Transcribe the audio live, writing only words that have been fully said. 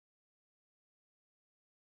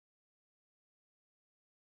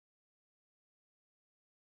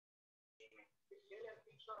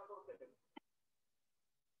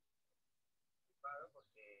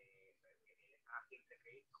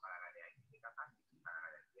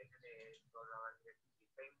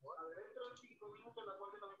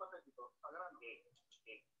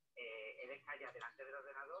Él está ya delante del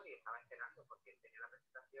ordenador y estaba entrenando porque tenía la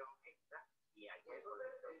presentación extra y ayer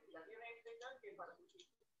ya tiene este que participe.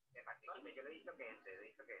 Yo le he dicho que entre,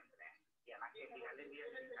 y además que al final del día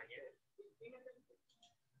del taller.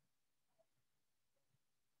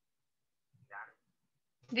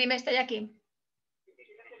 Dime, estoy aquí.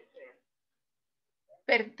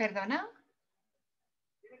 ¿Perdona?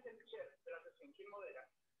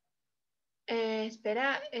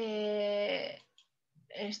 Espera,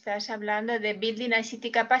 ¿estás hablando de Building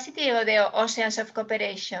ICT Capacity o de Oceans of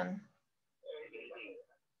Cooperation?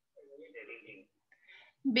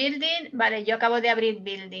 Building, vale, yo acabo de abrir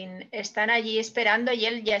Building. Están allí esperando y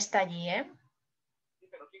él ya está allí, ¿eh?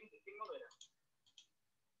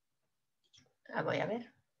 Voy a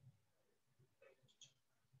ver.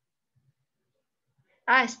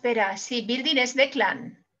 Espera, sí, Building es de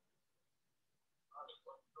Clan.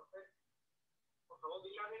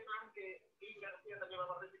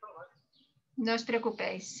 No os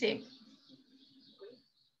preocupéis, sí.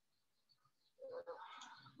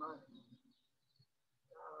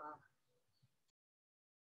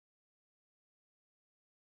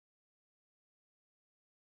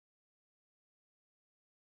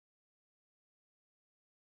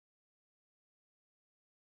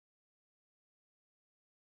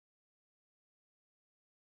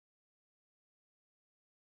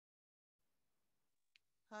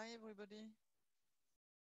 Hi, everybody.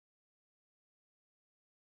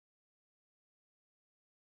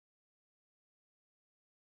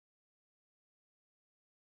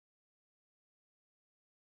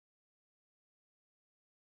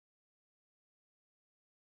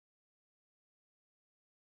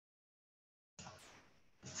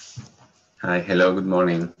 Hi, hello, good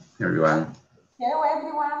morning, everyone. Hello,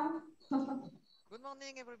 everyone. Good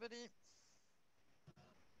morning, everybody.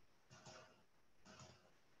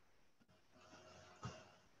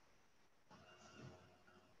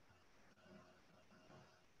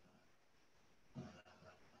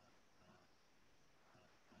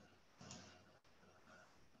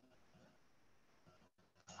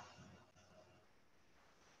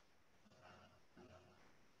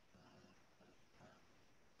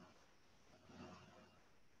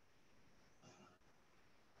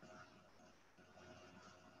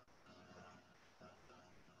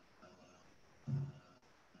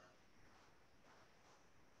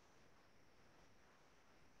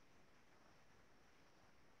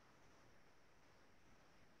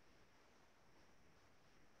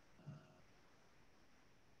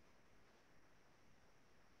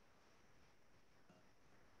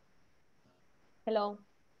 Hello.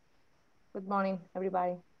 Good morning,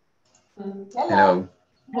 everybody. Hello.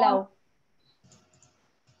 Hello.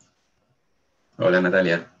 Hola,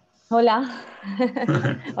 Natalia. Hola.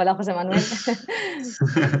 Hola, José Manuel.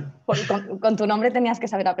 Con tu nombre tenías que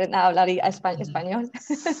saber aprender a hablar español.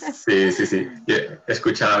 Sí, sí, sí. He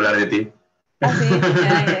escuchado hablar de ti. Ah, sí.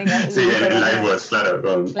 Venga, Sí, en Livewatch, claro,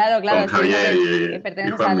 con Javier que y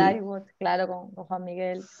perteneces a Juanmi. Livewatch, claro, con Juan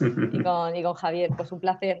Miguel y con Javier. Pues un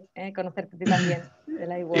placer conocerte a ti también de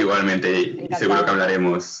Livewatch. Igualmente, y seguro que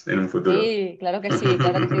hablaremos en un futuro. Sí, claro que sí,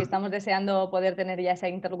 claro que sí. Estamos deseando poder tener ya esa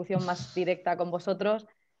interlocución más directa con vosotros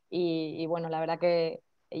y bueno, la verdad que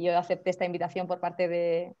yo acepté esta invitación por parte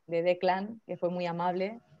de Declan, que fue muy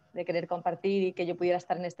amable de querer compartir y que yo pudiera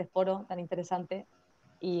estar en este foro tan interesante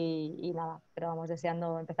y nada, pero vamos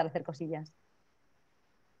deseando empezar a hacer cosillas.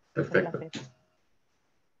 Perfecto. Un placer.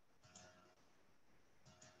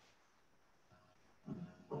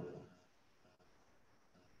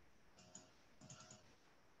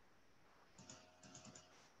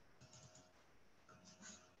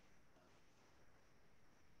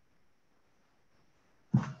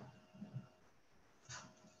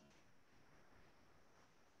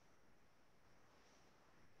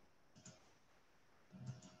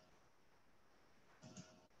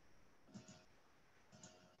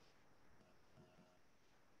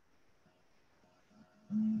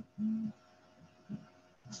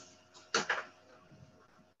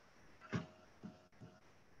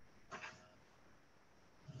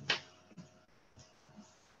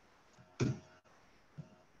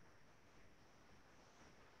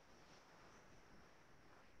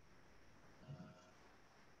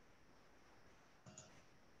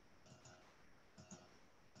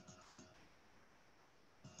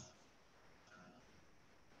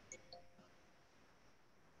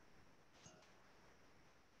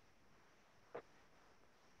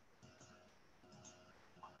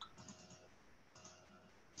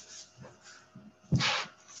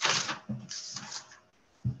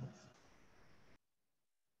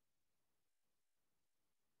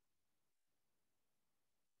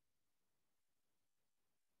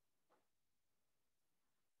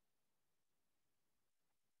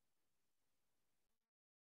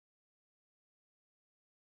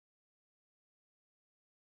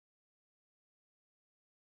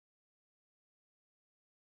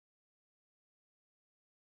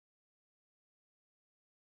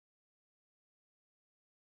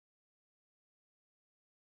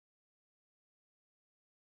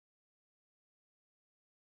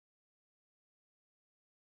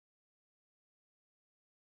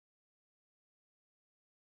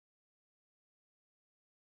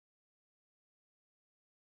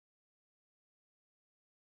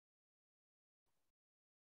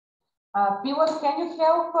 Pivot, can you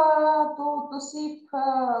help to see if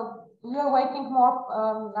we are waiting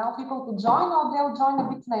more now people to join, or they'll join a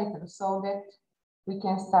bit later so that we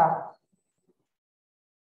can start?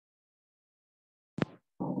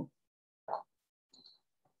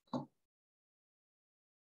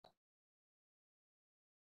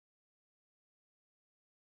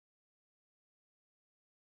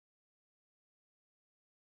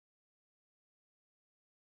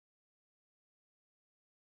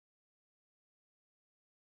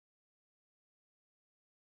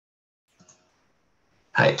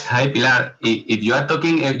 Hi, Pilar. If you are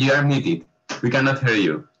talking, you are muted. We cannot hear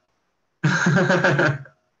you.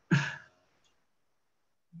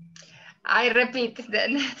 I repeat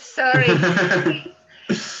then. Sorry.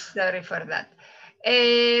 Sorry for that.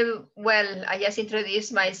 Well, I just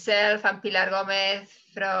introduced myself. I'm Pilar Gomez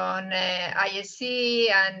from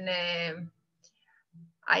ISC, and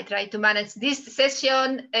I try to manage this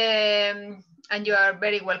session. And you are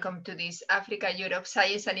very welcome to this Africa-Europe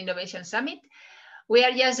Science and Innovation Summit. We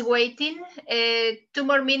are just waiting 2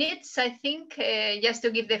 more minutes, I think, just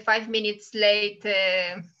to give the 5 minutes late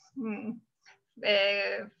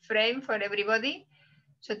frame for everybody.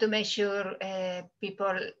 So to make sure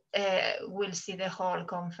people will see the whole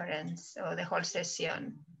conference or the whole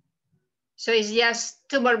session. So it's just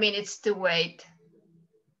 2 more minutes to wait.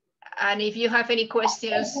 And if you have any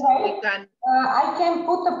questions, we can. I can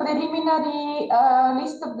put a preliminary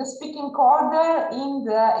list of the speaking order in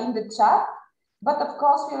the chat. But of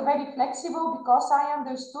course, we are very flexible because I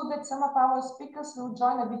understood that some of our speakers will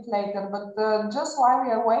join a bit later. But just while we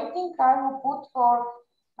are waiting, I will put for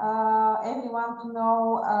everyone to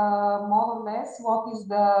know more or less what is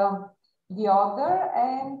the order.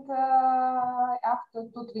 And after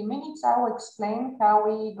 2-3 minutes, I will explain how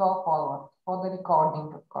we go forward for the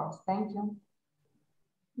recording, of course. Thank you.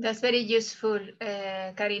 That's very useful,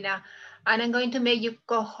 Karina. And I'm going to make you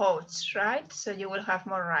co-hosts, right? So you will have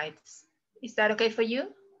more rights. Is that okay for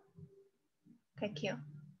you? Thank you.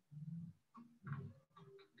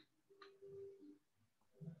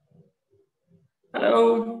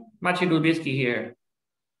 Hello, Maciej Lubieski here.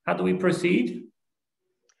 How do we proceed?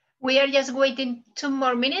 We are just waiting 2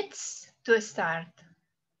 more minutes to start.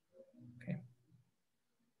 Okay.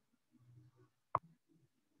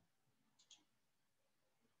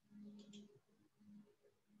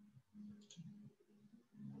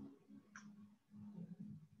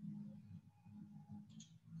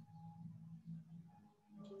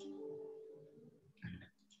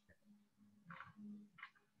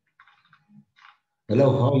 Hello,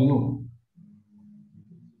 how are you?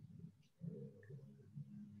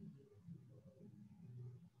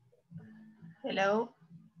 Hello.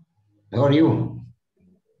 How are you?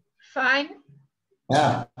 Fine.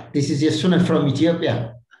 This is Yasuna from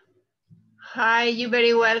Ethiopia. Hi, you're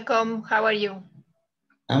very welcome. How are you?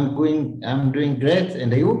 I'm doing great,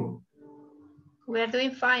 and you? We are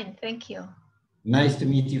doing fine, thank you. Nice to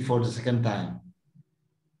meet you for the second time.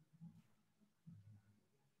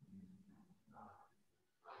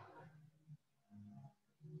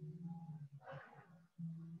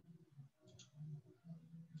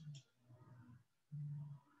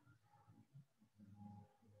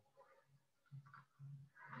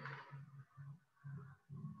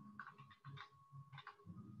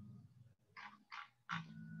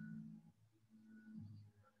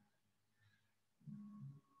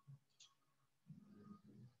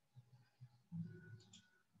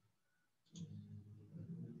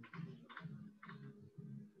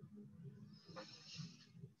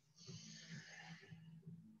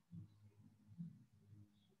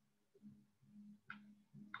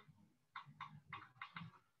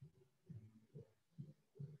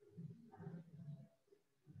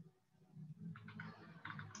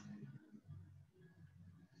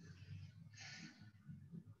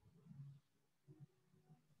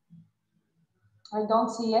 I don't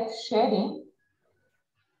see yet Sherry.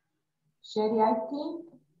 Sherry, I think.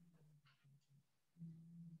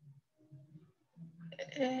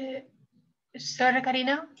 Sorry,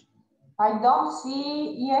 Karina? I don't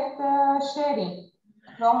see yet Sherry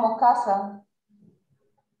from Okasa.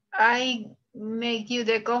 I make you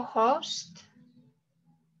the co-host.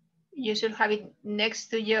 You should have it next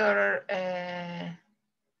to your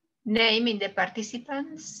name in the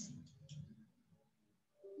participants.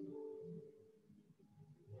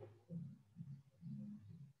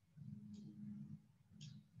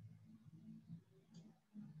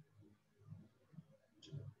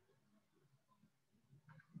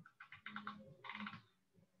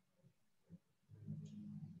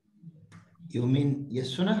 You mean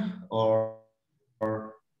Yasuna or?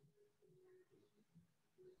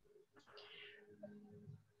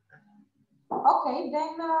 Okay,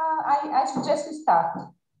 then I suggest we start.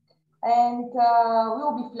 And we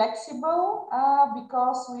will be flexible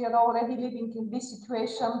because we are already living in this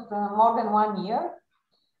situation for more than 1 year.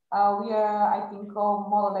 We are, I think, all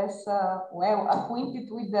more or less well acquainted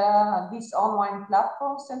with these online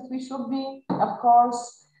platforms, and we should be, of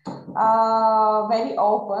course, very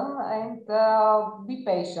open and be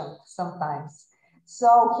patient sometimes. So,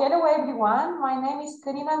 hello everyone, my name is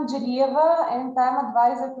Karina Angelieva, and I'm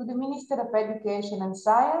advisor to the Minister of Education and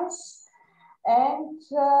Science. And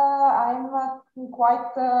I'm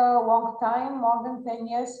quite a long time, more than 10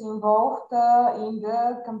 years, involved in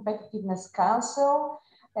the Competitiveness Council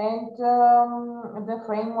and the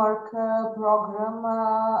framework program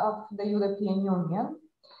of the European Union.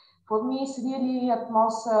 For me, it's really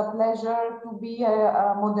utmost pleasure to be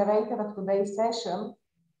a moderator of today's session,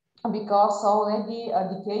 because already a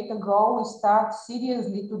decade ago we started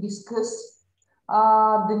seriously to discuss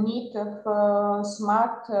the need of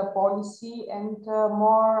smart policy and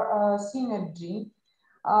more synergy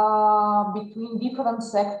between different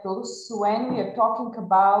sectors when we are talking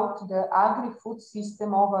about the agri-food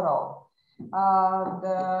system overall.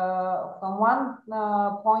 From one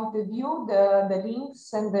point of view, the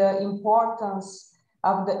links and the importance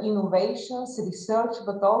of the innovations, research,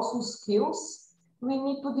 but also skills we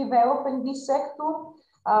need to develop in this sector,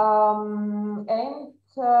 and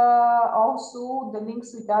also the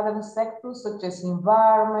links with other sectors such as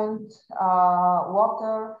environment,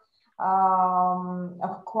 water,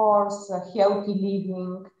 of course, healthy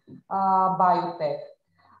living, biotech.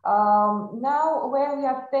 Now, where we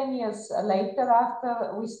are 10 years later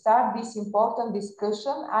after we start this important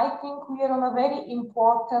discussion, I think we are on a very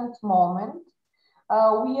important moment.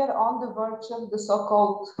 We are on the verge of the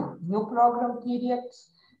so-called new program period,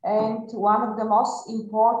 and one of the most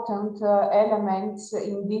important elements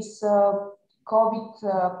in this COVID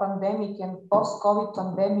pandemic and post-COVID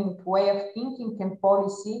pandemic way of thinking and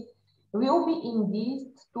policy will be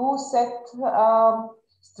indeed to set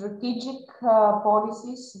strategic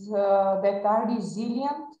policies that are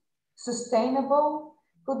resilient, sustainable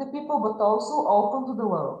for the people, but also open to the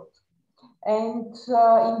world. And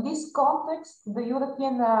in this context, the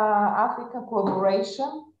European-Africa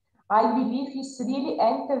collaboration, I believe, is really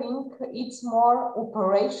entering its more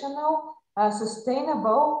operational,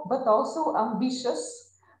 sustainable, but also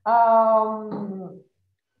ambitious time.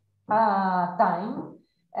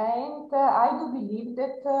 And I do believe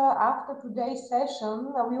that after today's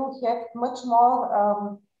session, we will have much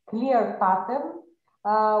more clear pattern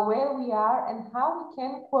where we are and how we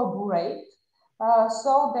can collaborate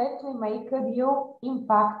so that we make a real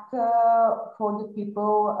impact for the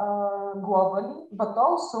people globally, but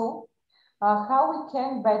also how we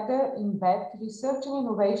can better embed research and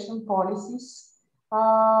innovation policies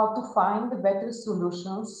to find the better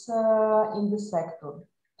solutions in the sector.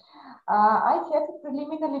 I have a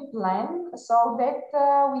preliminary plan so that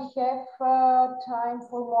we have time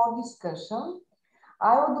for more discussion.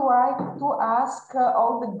 I would like to ask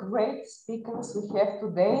all the great speakers we have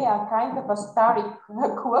today, a kind of a starry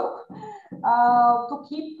club, to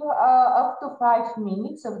keep up to 5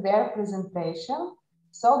 minutes of their presentation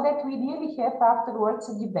so that we really have afterwards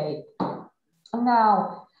a debate.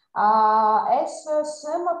 Now, as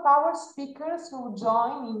some of our speakers will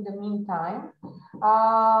join in the meantime,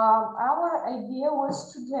 our idea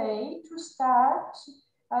was today to start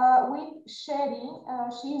with Sherry.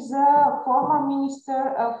 She's a former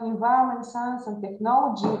Minister of Environment, Science and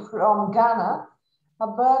Technology from Ghana,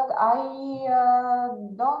 but I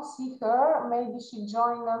don't see her. Maybe she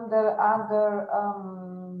joined under other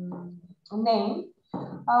name.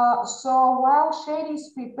 So while Sherry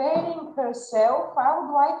is preparing herself, I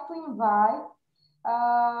would like to invite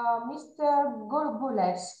Mr.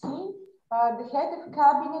 Gorgulevsky, the head of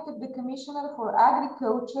cabinet of the Commissioner for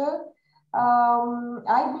Agriculture.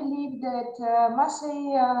 I believe that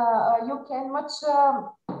Masai, you can much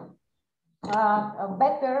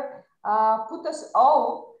better put us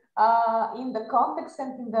all in the context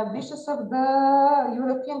and in the ambitions of the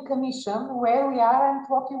European Commission, where we are and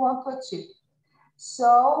what we want to achieve. So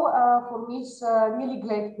for me, it's a really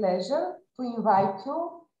great pleasure to invite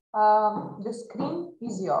you. The screen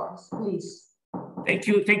is yours, please.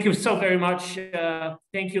 Thank you so very much.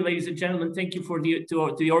 Thank you, ladies and gentlemen. Thank you for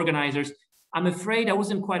to the organizers. I'm afraid I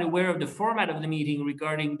wasn't quite aware of the format of the meeting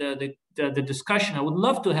regarding the discussion. I would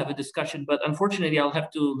love to have a discussion, but unfortunately I'll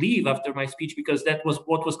have to leave after my speech because that was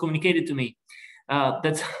what was communicated to me.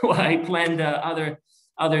 That's why I planned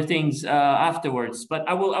other things afterwards. But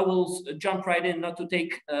I will jump right in, not to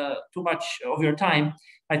take too much of your time.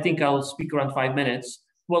 I think I'll speak around 5 minutes.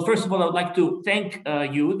 Well, first of all, I would like to thank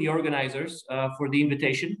you, the organizers, for the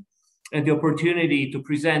invitation and the opportunity to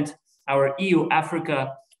present our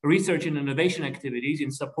EU-Africa research and innovation activities in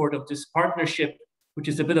support of this partnership, which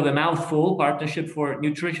is a bit of a mouthful, Partnership for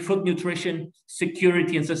Food Nutrition,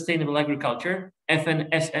 Security and Sustainable Agriculture,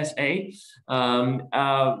 FNSSA,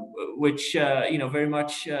 which very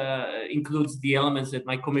much includes the elements that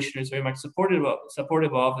my commissioner is very much supportive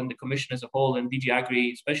of, and the commission as a whole, and DG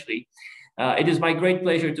Agri especially. It is my great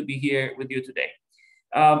pleasure to be here with you today.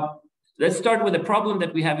 Let's start with the problem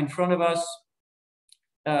that we have in front of us.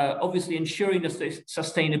 Obviously, ensuring the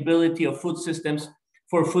sustainability of food systems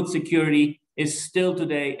for food security is still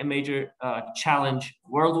today a major challenge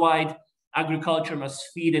worldwide. Agriculture must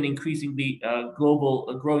feed an increasingly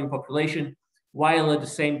growing population, while at the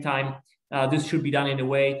same time, this should be done in a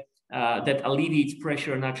way that alleviates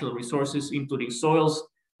pressure on natural resources, including soils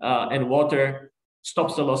and water,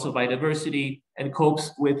 stops the loss of biodiversity, and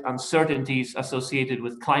copes with uncertainties associated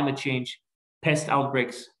with climate change, pest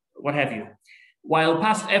outbreaks, what have you. While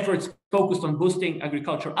past efforts focused on boosting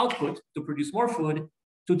agricultural output to produce more food,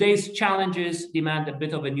 today's challenges demand a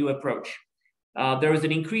bit of a new approach. There is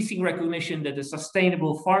an increasing recognition that the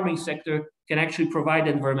sustainable farming sector can actually provide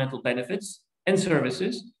environmental benefits and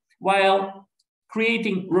services while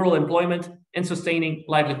creating rural employment and sustaining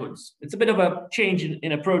livelihoods. It's a bit of a change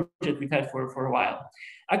in approach that we've had for a while.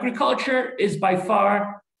 Agriculture is by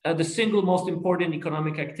far the single most important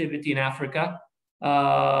economic activity in Africa.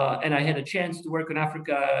 And I had a chance to work in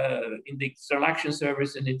Africa in the External Action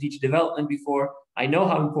Service and in teach development before. I know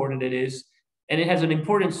how important it is, and it has an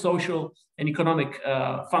important social and economic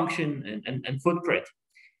function and footprint.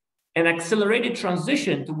 An accelerated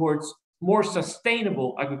transition towards more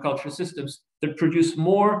sustainable agricultural systems that produce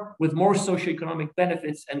more with more socioeconomic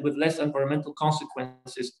benefits and with less environmental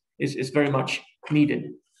consequences is very much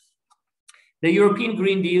needed. The European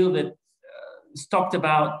Green Deal that is talked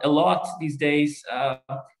about a lot these days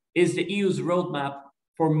is the EU's roadmap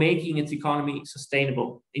for making its economy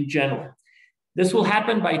sustainable in general. This will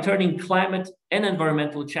happen by turning climate and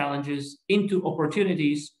environmental challenges into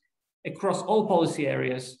opportunities across all policy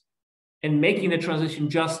areas and making the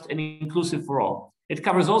transition just and inclusive for all. It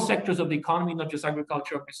covers all sectors of the economy, not just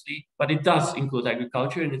agriculture, obviously, but it does include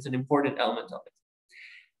agriculture, and it's an important element of it.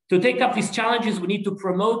 To take up these challenges, we need to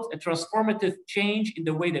promote a transformative change in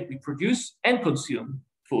the way that we produce and consume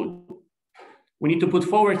food. We need to put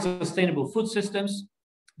forward sustainable food systems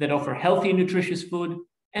that offer healthy and nutritious food,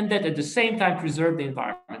 and that at the same time preserve the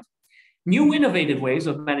environment. New innovative ways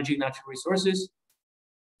of managing natural resources,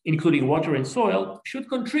 including water and soil, should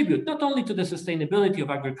contribute not only to the sustainability of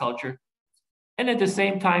agriculture, and at the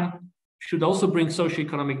same time should also bring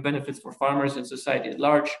socioeconomic benefits for farmers and society at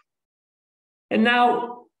large. And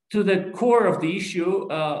now to the core of the issue,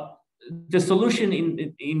 the solution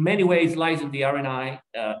in many ways lies in the R&I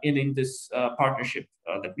and in this partnership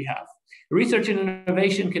that we have. Research and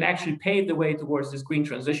innovation can actually pave the way towards this green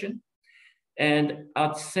transition. And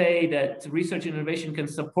I'd say that research and innovation can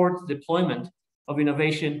support the deployment of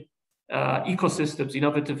innovation ecosystems,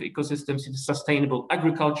 innovative ecosystems in sustainable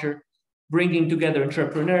agriculture, bringing together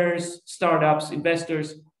entrepreneurs, startups,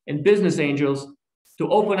 investors, and business angels to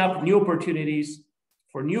open up new opportunities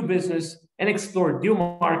for new business and explore new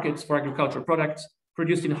markets for agricultural products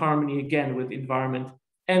produced in harmony again with the environment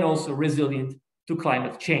and also resilient to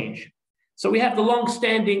climate change. So we have the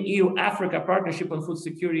long-standing EU-Africa Partnership on Food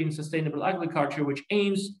Security and Sustainable Agriculture, which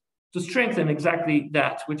aims to strengthen exactly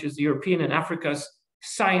that, which is European and Africa's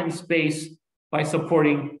science base by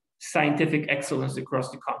supporting scientific excellence across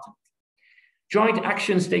the continent. Joint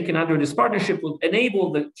actions taken under this partnership will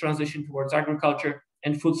enable the transition towards agriculture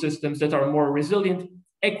and food systems that are more resilient,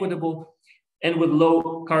 equitable, and with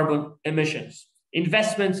low carbon emissions.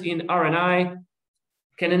 Investments in R&I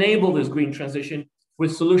can enable this green transition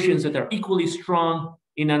with solutions that are equally strong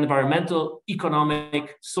in environmental,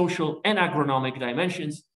 economic, social, and agronomic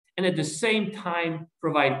dimensions, and at the same time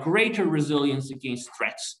provide greater resilience against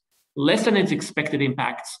threats, lessen its expected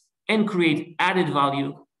impacts, and create added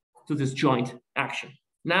value to this joint action.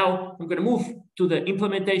 Now, I'm going to move to the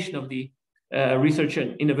implementation of the research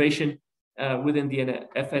and innovation within the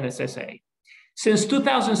FNSSA. Since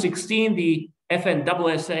 2016, the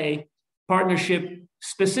FNSSA partnership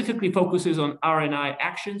specifically focuses on R&I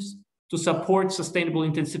actions to support sustainable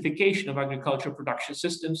intensification of agricultural production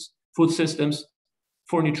systems, food systems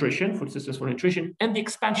for nutrition, and the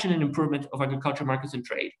expansion and improvement of agricultural markets and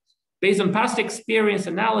trade. Based on past experience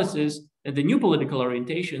analysis and the new political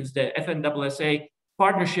orientations, the FNSSA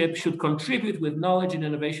partnership should contribute with knowledge and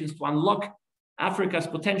innovations to unlock Africa's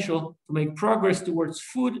potential to make progress towards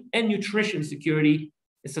food and nutrition security,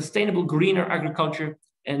 a sustainable, greener agriculture,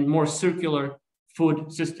 and more circular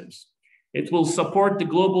food systems. It will support the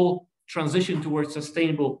global transition towards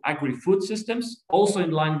sustainable agri-food systems, also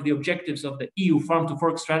in line with the objectives of the EU Farm to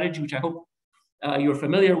Fork strategy, which I hope you're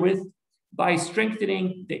familiar with, by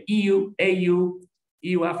strengthening the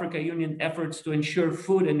EU-Africa Union efforts to ensure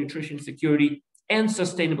food and nutrition security and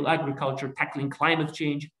sustainable agriculture, tackling climate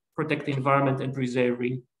change, protecting the environment, and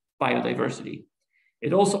preserving biodiversity.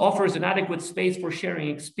 It also offers an adequate space for sharing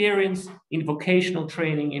experience in vocational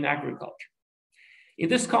training in agriculture. In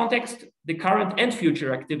this context, the current and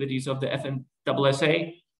future activities of the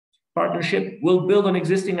FNSSA partnership will build on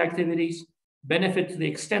existing activities, benefit to the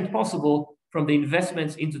extent possible from the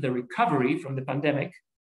investments into the recovery from the pandemic,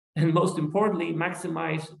 and most importantly,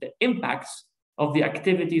 maximize the impacts of the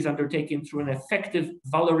activities undertaken through an effective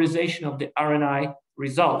valorization of the R&I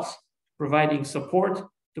results, providing support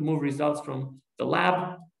to move results from the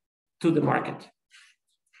lab to the market.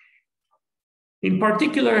 In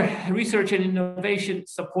particular, research and innovation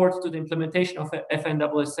support to the implementation of the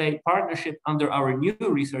FNSSA partnership under our new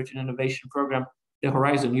research and innovation program, the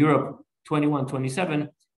Horizon Europe 21-27,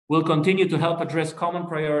 will continue to help address common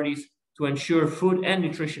priorities to ensure food and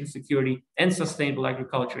nutrition security and sustainable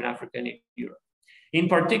agriculture in Africa and Europe. In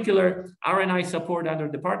particular, R&I support under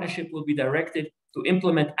the partnership will be directed to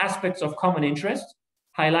implement aspects of common interest,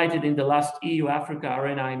 highlighted in the last EU-Africa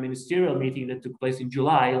R&I ministerial meeting that took place in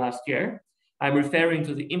July last year. I'm referring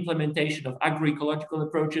to the implementation of agroecological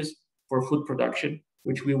approaches for food production,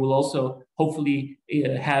 which we will also hopefully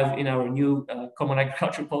have in our new common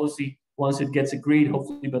agricultural policy once it gets agreed,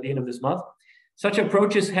 hopefully by the end of this month. Such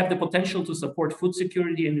approaches have the potential to support food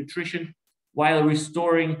security and nutrition while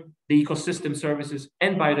restoring the ecosystem services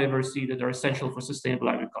and biodiversity that are essential for sustainable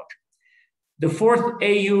agriculture. The fourth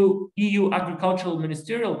EU Agricultural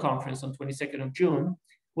Ministerial Conference on 22nd of June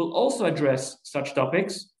will also address such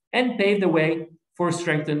topics and pave the way for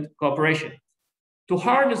strengthened cooperation. To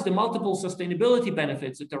harness the multiple sustainability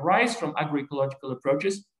benefits that arise from agroecological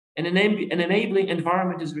approaches, an enabling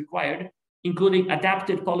environment is required, including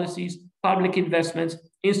adapted policies, public investments,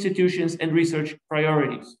 institutions, and research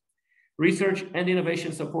priorities. Research and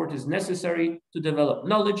innovation support is necessary to develop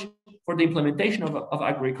knowledge for the implementation of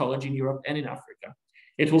agroecology in Europe and in Africa.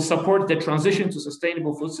 It will support the transition to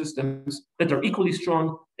sustainable food systems that are equally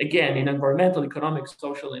strong, again, in environmental, economic,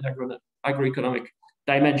 social, and agronomic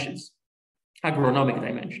dimensions.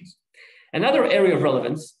 Another area of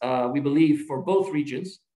relevance, we believe, for both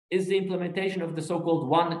regions is the implementation of the so-called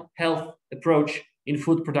One Health approach in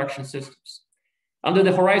food production systems. Under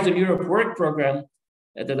the Horizon Europe work program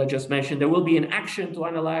that I just mentioned, there will be an action to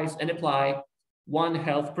analyze and apply One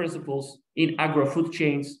Health principles in agro-food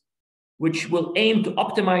chains, which will aim to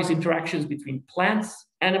optimize interactions between plants,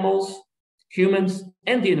 animals, humans,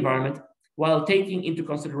 and the environment, while taking into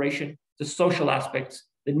consideration the social aspects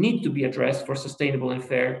that need to be addressed for sustainable and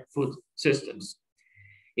fair food systems.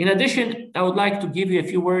 In addition, I would like to give you a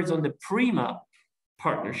few words on the PRIMA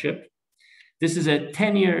partnership. This is a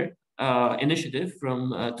 10-year initiative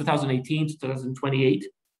from 2018 to 2028,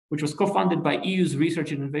 which was co-funded by EU's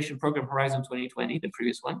Research and Innovation Program Horizon 2020, the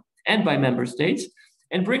previous one, and by member states,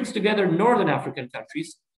 and brings together Northern African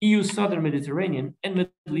countries, EU Southern Mediterranean, and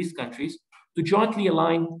Middle East countries to jointly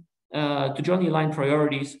align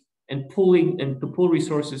priorities and to pool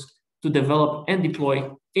resources to develop and deploy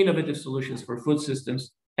innovative solutions for food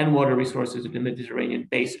systems and water resources in the Mediterranean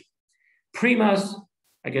basin. PRIMA's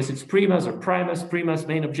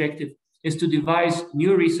main objective is to devise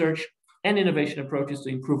new research and innovation approaches to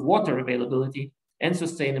improve water availability and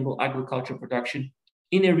sustainable agricultural production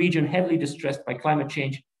in a region heavily distressed by climate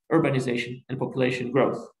change, urbanization, and population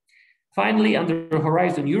growth. Finally, under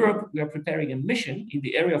Horizon Europe, we are preparing a mission in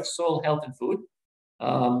the area of soil health and food.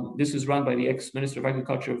 This is run by the ex-Minister of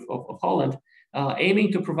Agriculture of Holland,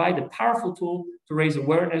 aiming to provide a powerful tool to raise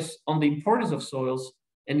awareness on the importance of soils,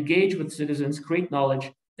 engage with citizens, create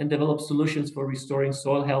knowledge, and develop solutions for restoring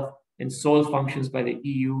soil health and soil functions by the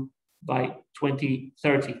EU by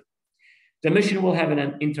 2030. The mission will have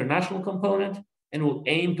an international component and will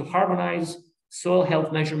aim to harmonize soil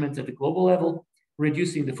health measurements at the global level,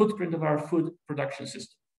 reducing the footprint of our food production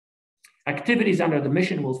system. Activities under the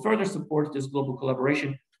mission will further support this global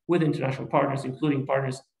collaboration with international partners, including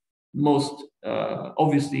partners most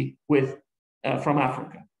obviously from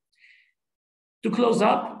Africa. To close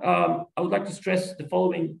up, I would like to stress the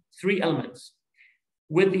following three elements.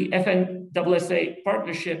 With the FNSSA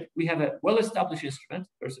partnership, we have a well-established instrument,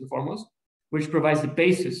 first and foremost, which provides the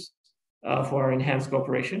basis for our enhanced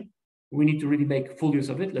cooperation. We need to really make full use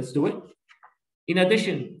of it. Let's do it. In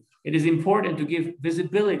addition, it is important to give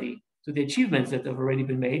visibility to the achievements that have already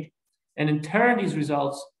been made, and in turn these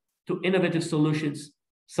results to innovative solutions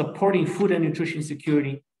supporting food and nutrition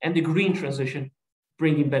security and the green transition,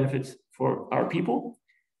 bringing benefits for our people.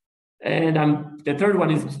 And the third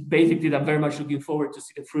one is basically that I'm very much looking forward to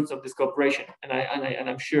see the fruits of this cooperation, and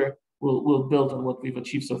I'm sure we'll build on what we've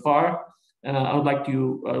achieved so far. I would like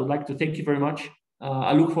to thank you very much.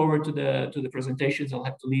 I look forward to the presentations. I'll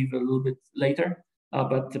have to leave a little bit later,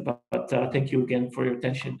 but thank you again for your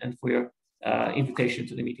attention and for your invitation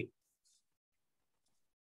to the meeting.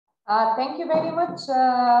 Thank you very much,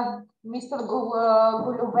 Mr.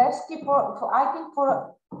 Golubeski. I think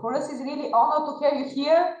for us it's really honor to have you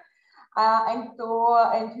here, and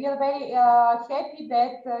we are very happy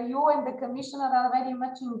that you and the commissioner are very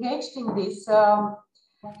much engaged in this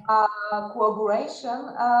cooperation.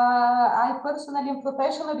 I personally and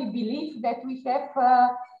professionally believe that we have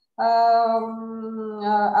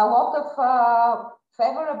a lot of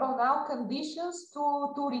favorable now conditions to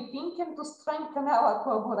rethink and to strengthen our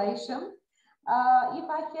cooperation. If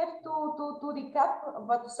I have to recap,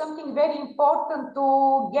 but something very important to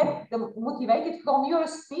get them motivated from your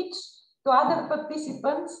speech to other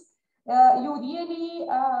participants, you really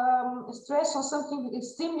stress on something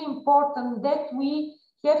extremely important, that we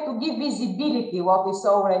have to give visibility what is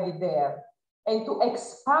already there and to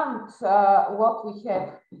expand what we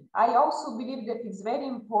have. I also believe that it's very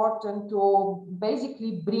important to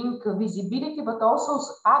basically bring visibility, but also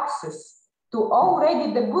access to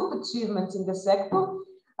already the good achievements in the sector,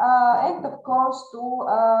 and of course to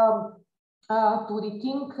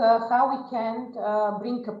rethink how we can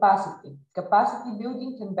bring capacity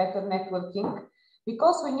building and better networking,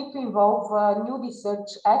 because we need to involve new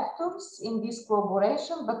research actors in this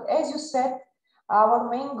collaboration. But as you said, our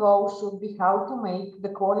main goal should be how to make the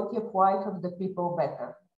quality of life of the people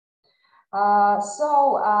better.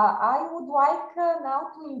 So I would like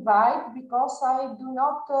now to invite, because I do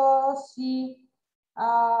not see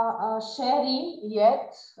Sherry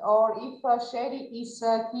yet, or if Sherry is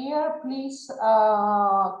here, please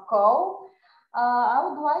call. I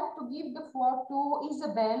would like to give the floor to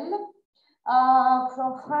Isabelle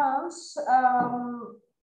from France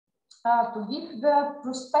to give the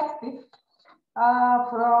perspective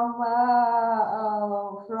from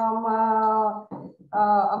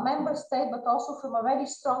a member state, but also from a very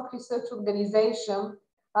strong research organization,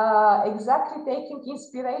 exactly taking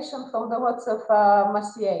inspiration from the words of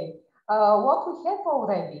Mercier. What we have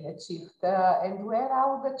already achieved and where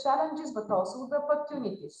are the challenges, but also the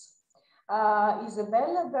opportunities.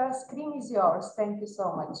 Isabella, the screen is yours. Thank you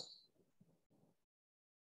so much.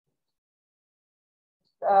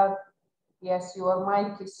 Yes, your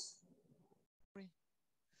mic is.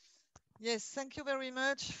 Yes, thank you very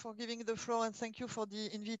much for giving the floor, and thank you for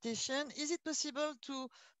the invitation. Is it possible to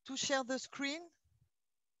share the screen?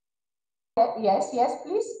 Yes,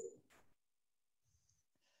 please.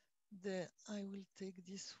 I will take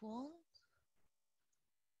this one.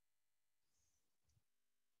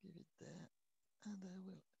 Give it there, and I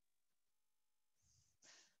will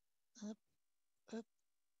up.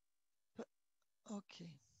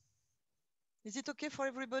 Okay. Is it okay for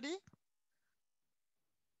everybody?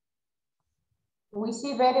 We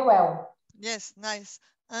see very well. Yes, nice.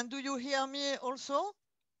 And do you hear me also?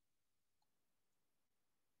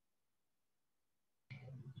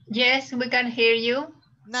 Yes, we can hear you.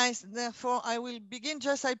 Nice. Therefore, I will begin.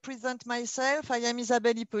 I present myself. I am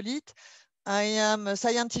Isabelle Hippolyte. I am a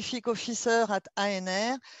scientific officer at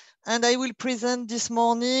ANR, and I will present this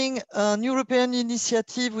morning an European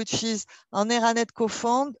initiative, which is an ERANET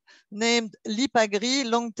co-fund named LEAP-Agri,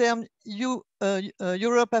 Long-Term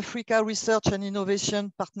Europe-Africa Research and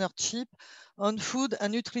Innovation Partnership on Food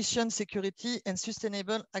and Nutrition Security and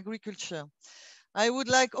Sustainable Agriculture. I would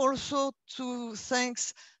like also to thank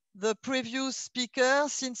the previous speaker,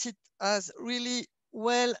 since it has really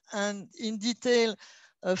well and in detail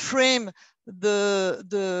frame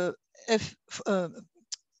the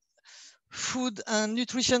food and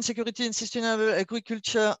nutrition security and sustainable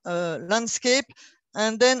agriculture landscape.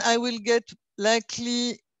 And then I will get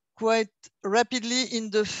likely quite rapidly in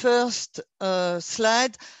the first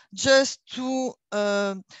slide, just to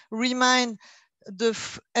remind the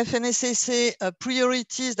FNSSA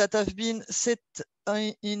priorities that have been set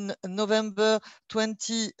in November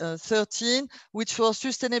 2013, which was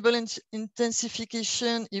sustainable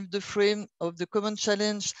intensification in the frame of the common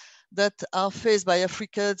challenge that are faced by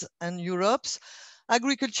Africans and Europe's,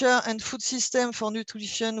 agriculture and food system for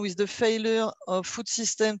nutrition with the failure of food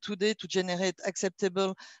system today to generate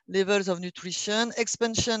acceptable levels of nutrition,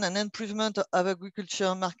 expansion and improvement of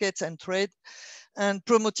agriculture markets and trade, and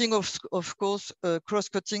promoting, of course,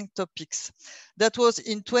 cross-cutting topics. That was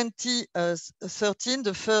in 2013,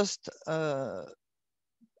 the first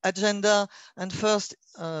agenda and first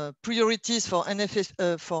priorities for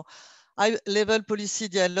for high-level policy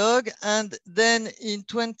dialogue. And then in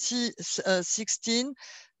 2016,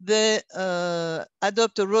 they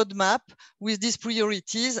adopt a roadmap with these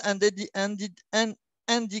priorities, and they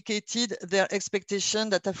indicated their expectation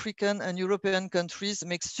that African and European countries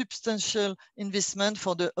make substantial investment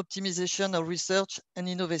for the optimization of research and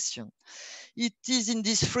innovation. It is in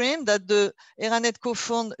this frame that the Eranet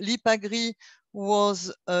co-fund LIP-Agri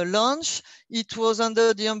was launched. It was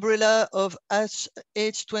under the umbrella of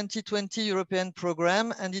H2020 European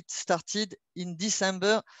program, and it started in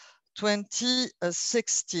December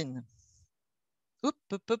 2016.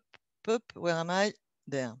 Where am I?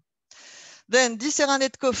 There. Then this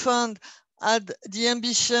Eranet co-fund had the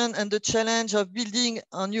ambition and the challenge of building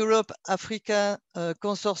an Europe-Africa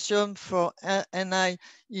consortium for RNI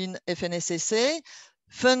in FNSSA,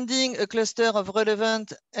 funding a cluster of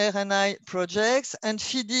relevant RNI projects, and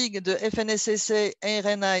feeding the FNSSA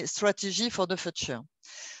RNI strategy for the future.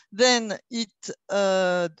 Then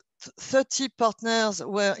 30 partners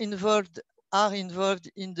are involved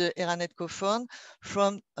in the Eranet co-fund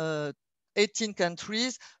from 18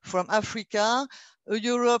 countries, from Africa,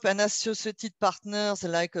 Europe and associated partners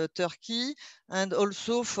like Turkey, and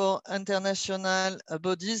also for international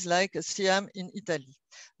bodies like SIAM in Italy.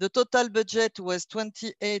 The total budget was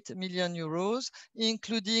 28 million euros,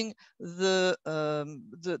 including the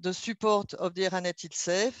support of the Eranet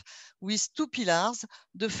itself, with two pillars.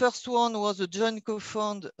 The first one was a joint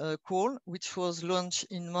co-fund call, which was launched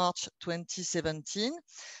in March 2017.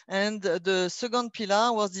 And the second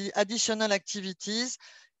pillar was the additional activities,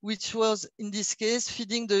 which was, in this case,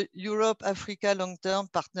 feeding the Europe-Africa long-term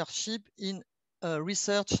partnership in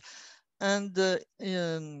research and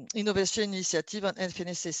innovation initiative on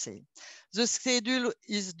FNSSA. The schedule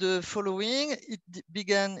is the following. It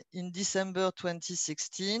began in December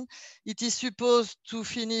 2016. It is supposed to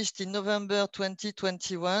finish in November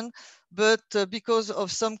 2021, but because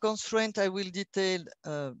of some constraint I will detail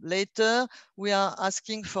later, we are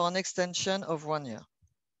asking for an extension of 1 year.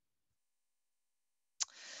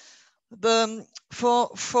 For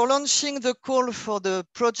launching the call for the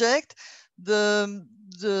project,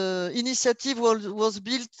 the initiative was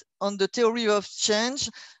built on the theory of change,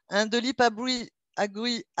 and the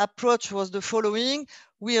LIP-Agri approach was the following.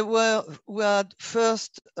 We had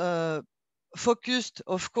first focused,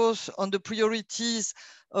 of course, on the priorities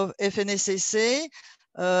of FNSSA,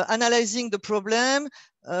 analyzing the problem,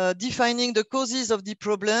 defining the causes of the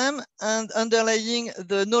problem, and underlying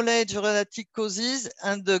the knowledge related causes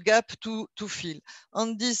and the gap to fill.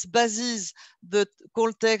 On this basis, the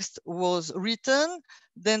call text was written,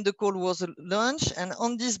 then the call was launched, and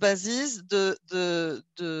on this basis, the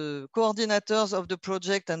coordinators of the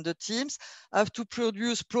project and the teams have to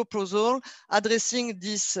produce proposals addressing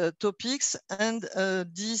these topics and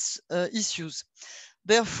these issues.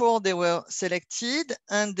 Therefore, they were selected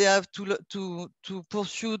and they have to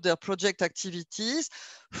pursue their project activities.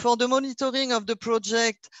 For the monitoring of the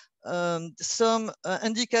project, some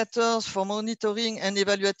indicators for monitoring and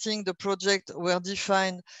evaluating the project were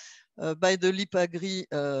defined by the LIP-Agri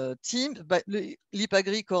team, by the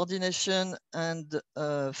LIP-Agri coordination and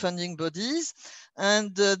funding bodies.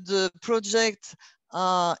 And the project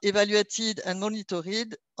are evaluated and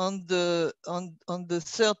monitored on the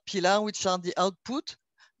third pillar, which are the output,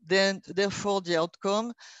 then therefore the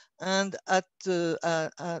outcome, and at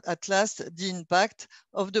last the impact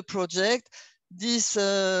of the project. These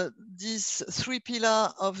three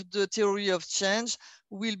pillars of the theory of change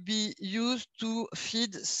will be used to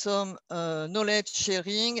feed some knowledge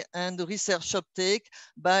sharing and research uptake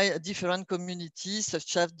by different communities,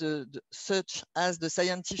 such as the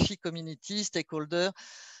scientific community, stakeholder,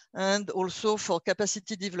 and also for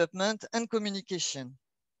capacity development and communication.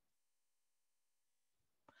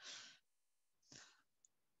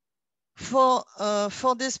 For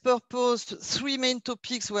this purpose, three main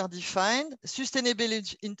topics were defined: sustainable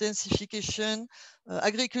intensification,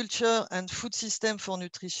 agriculture and food system for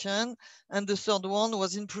nutrition, and the third one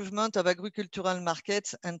was improvement of agricultural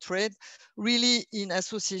markets and trade, really in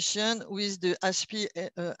association with the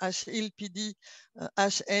HLPD,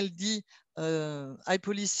 HLD high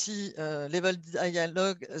policy level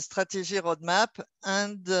dialogue strategy roadmap,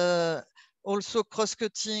 and also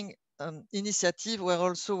cross-cutting initiatives were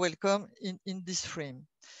also welcome in this frame.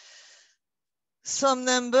 Some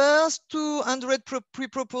numbers: 200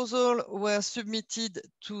 pre-proposals were submitted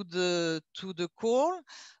to the call.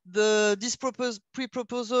 These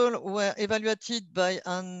pre-proposals were evaluated by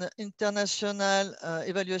an international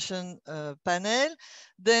evaluation panel.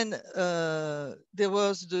 Then there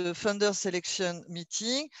was the funder selection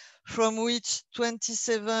meeting, from which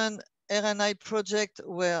 27 R&I projects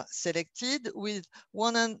were selected with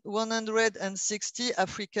 160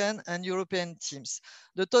 African and European teams.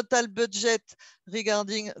 The total budget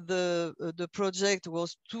regarding the project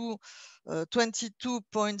was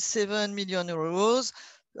 22.7 million euros,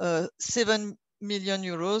 7 million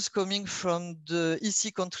euros coming from the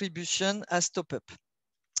EC contribution as top-up.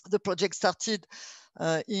 The project started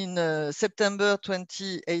in September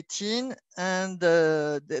 2018, and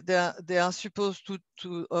they are supposed to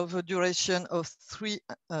have a duration of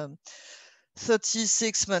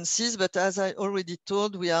 36 months, but as I already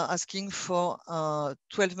told, we are asking for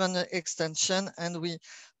 12-month extension, and we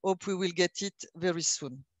hope we will get it very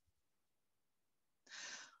soon.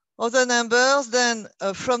 Other numbers then,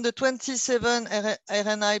 from the 27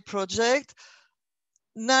 R&I project,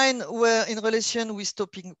 9 were in relation with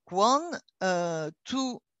topic 1, 8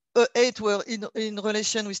 were in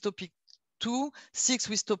relation with topic 2, 6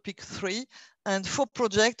 with topic 3, and 4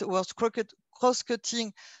 projects was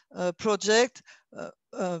cross-cutting project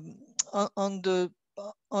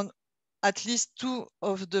on at least 2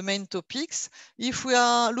 of the main topics. If we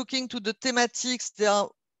are looking to the thematics, they are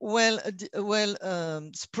well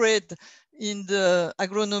spread in the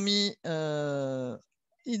agronomy,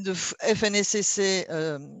 in the FNSSA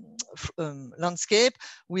landscape,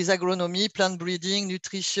 with agronomy, plant breeding,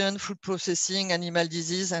 nutrition, food processing, animal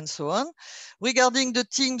disease, and so on. Regarding the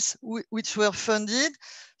teams which were funded,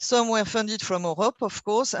 some were funded from Europe, of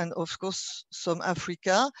course, and of course some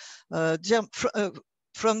Africa.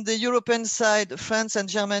 From the European side, France and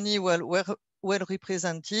Germany were well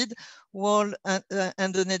represented,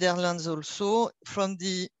 and the Netherlands also. From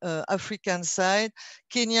the African side,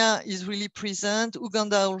 Kenya is really present,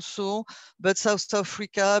 Uganda also, but South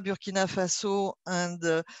Africa, Burkina Faso,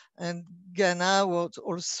 and Ghana were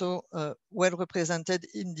also well represented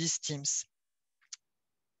in these teams.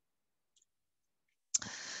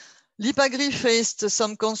 LIPAGRI faced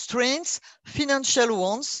some constraints, financial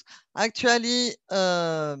ones. Actually,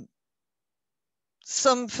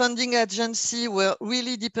 some funding agencies were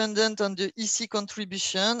really dependent on the EC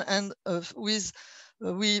contribution, and we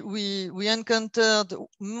encountered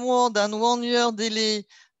more than 1 year delay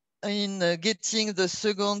in getting the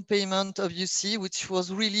second payment of UC, which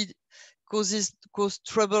was really caused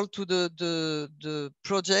trouble to the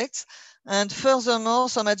projects. And furthermore,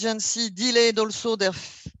 some agencies delayed also their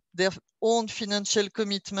own financial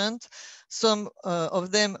commitment. Some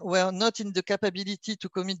of them were not in the capability to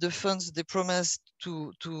commit the funds they promised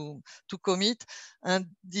to commit,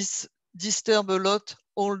 and this disturbed a lot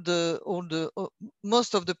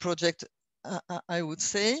most of the project, I would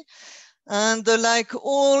say. And like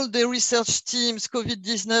all the research teams,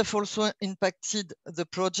 COVID-19 also impacted the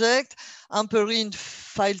project, hampering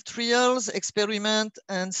file trials, experiment,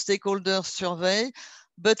 and stakeholder survey.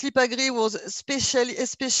 But LIPAGRI was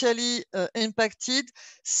especially impacted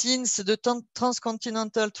since the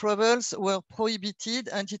transcontinental travels were prohibited,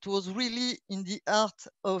 and it was really in the heart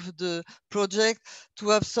of the project to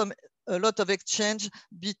have a lot of exchange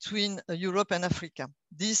between Europe and Africa.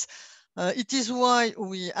 It is why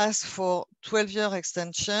we asked for 12-year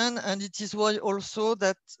extension, and it is why also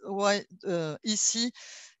why EC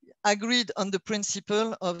agreed on the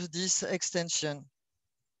principle of this extension.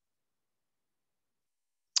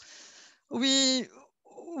 We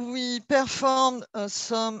performed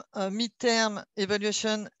some midterm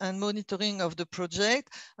evaluation and monitoring of the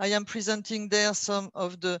project. I am presenting there some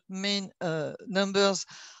of the main numbers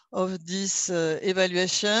of this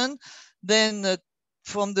evaluation. Then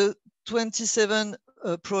from the 27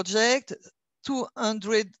 project,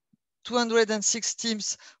 206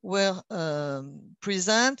 teams were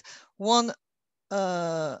present,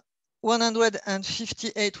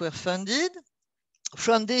 158 were funded.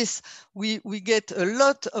 From this, we get a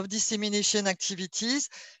lot of dissemination activities,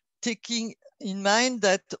 taking in mind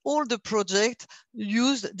that all the projects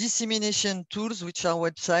use dissemination tools, which are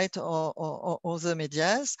websites or other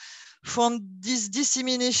medias. From this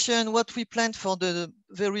dissemination, what we planned for the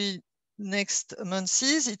very next months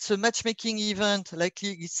is it's a matchmaking event,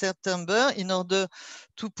 likely in September, in order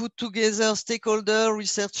to put together stakeholder,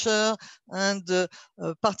 researcher, and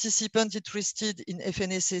participants interested in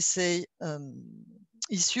FNSSA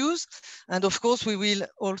issues. And of course, we will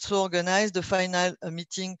also organize the final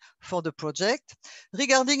meeting for the project.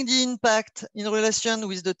 Regarding the impact in relation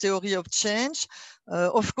with the theory of change,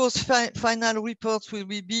 of course, final reports will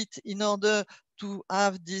be built in order to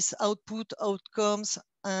have this output, outcomes,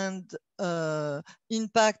 and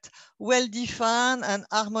impact well defined and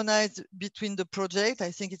harmonized between the project.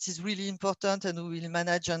 I think it is really important, and we will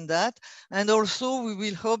manage on that. And also we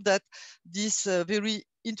will hope that this very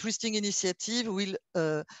interesting initiative will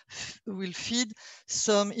feed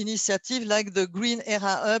some initiative like the Green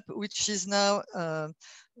Era Up, which is now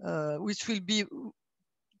which will be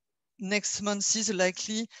next month is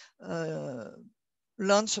likely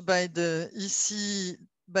launched by the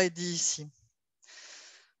EC.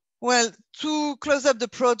 Well, to close up the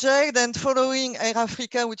project and following Air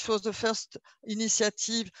Africa, which was the first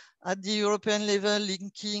initiative at the European level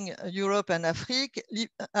linking Europe and Africa,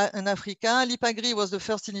 LIPAGRI was the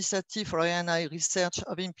first initiative for I&I research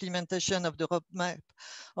of implementation of the roadmap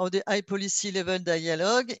of the high policy level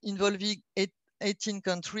dialogue involving 18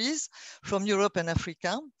 countries from Europe and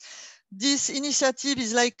Africa. This initiative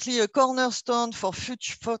is likely a cornerstone for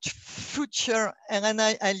future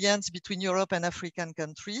R&I alliance between Europe and African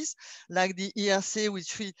countries, like the ERC,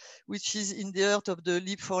 which is in the heart of the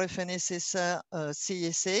LIP4 FNSSA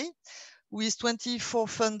CSA, with 24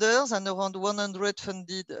 funders and around 100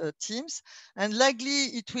 funded teams. And likely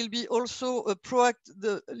it will be also a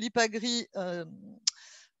the LIPAGRI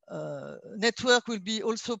network will be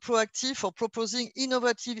also proactive for proposing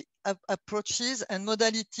innovative approaches and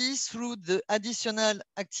modalities through the additional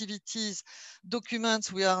activities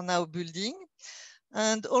documents we are now building.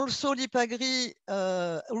 And also LIPAGRI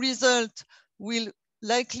result will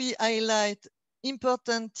likely highlight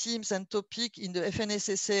important themes and topics in the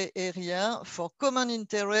FNSSA area for common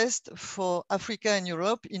interest for Africa and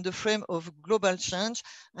Europe in the frame of global change.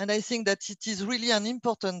 And I think that it is really an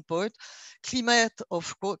important point. Climate,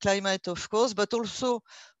 of course, but also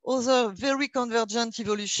other very convergent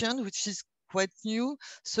evolution, which is quite new,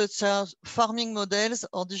 such as farming models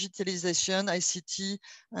or digitalization, ICT,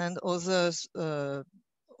 and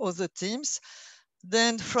other themes.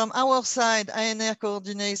 Then from our side, ANR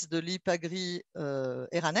coordinates the LIPAGRI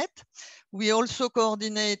ERANET. We also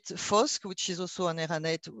coordinate FOSC, which is also an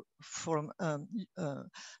ERANET from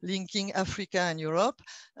linking Africa and Europe.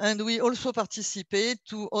 And we also participate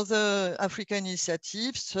to other African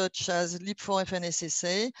initiatives, such as LIP4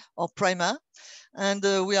 FNSSA or PRIMA. And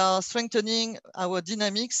we are strengthening our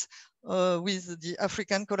dynamics with the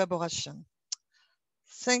African collaboration.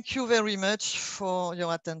 Thank you very much for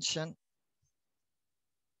your attention.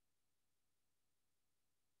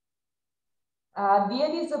 Dear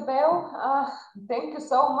Isabel, thank you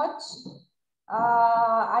so much.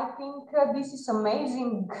 I think this is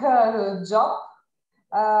amazing job,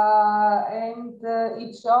 and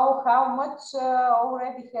it shows how much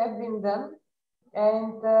already have been done,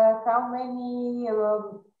 and how many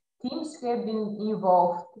teams have been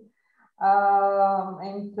involved.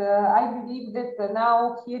 And I believe that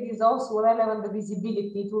now here is also relevant the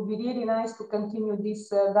visibility. It will be really nice to continue this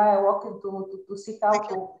dialogue and to see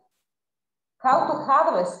how to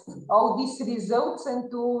harvest all these results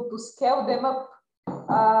and to scale them up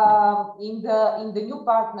in the new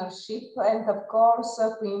partnership, and of course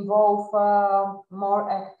to involve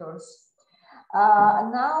more actors.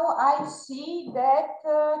 Now I see that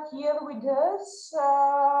here with us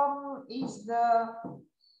is the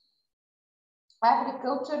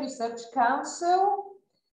Agriculture Research Council.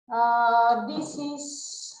 This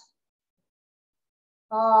is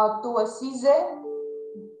to assist.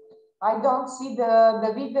 I don't see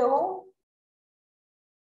the video.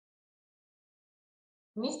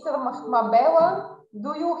 Mr. Mahmabela,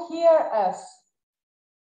 do you hear us?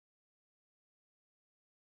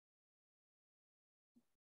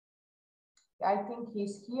 I think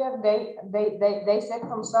he's here. They said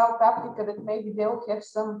from South Africa that maybe they'll have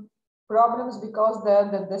some problems because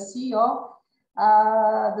the CEO,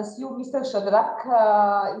 Mr. Shadrach,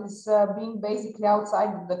 is being basically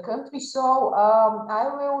outside the country. So I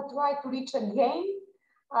will try to reach again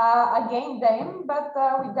them, but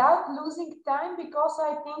without losing time, because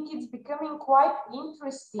I think it's becoming quite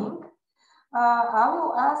interesting. I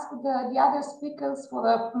will ask the other speakers for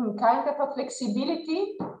a kind of a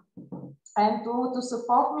flexibility and to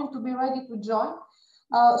support me to be ready to join.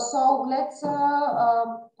 So let's do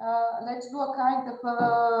a kind of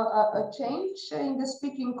a change in the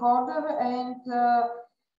speaking order, and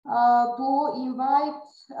to invite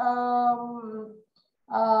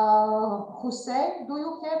Jose. Do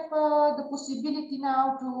you have the possibility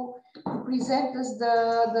now to present us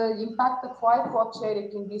the impact of whiteboard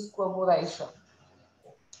sharing in this collaboration?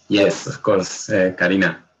 Yes, of course,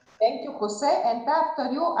 Karina. Thank you, Jose. And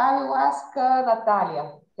after you, I will ask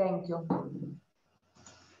Natalia. Thank you.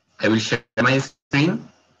 I will share my screen.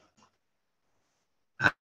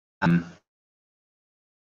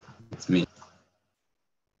 It's me.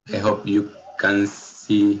 I hope you can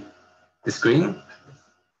see the screen.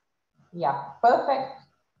 Yeah, perfect.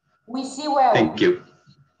 We see well. Thank you.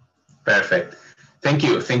 Perfect. Thank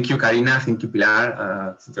you, Karina. Thank you,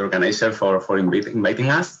 Pilar, the organizer, for inviting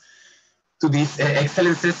us to this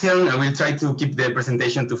excellent session. I will try to keep the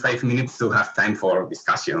presentation to 5 minutes to have time for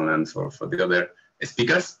discussion and for the other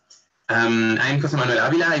speakers. I'm José Manuel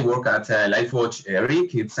Ávila. I work at LifeWatch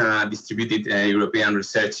ERIC. It's a distributed European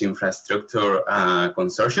research infrastructure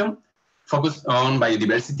consortium focused on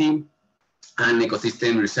biodiversity and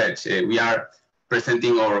ecosystem research. We are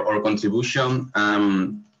presenting our contribution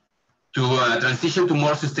to transition to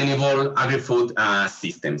more sustainable agri-food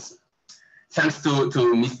systems. Thanks to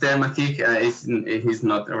Mr. Matic, he's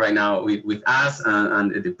not right now with us,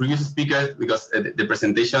 and the previous speakers, because the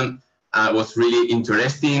presentation was really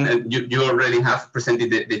interesting. And you already have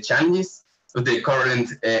presented the challenges of the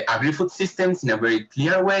current agri-food systems in a very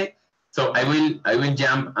clear way. So I will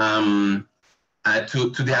jump to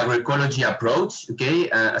the agroecology approach, okay,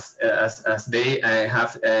 as they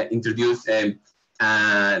have introduced this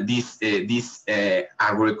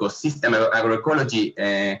agroecology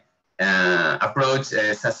approach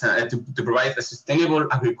to provide a sustainable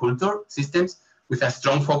agriculture systems with a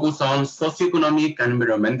strong focus on socioeconomic and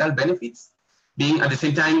environmental benefits, being at the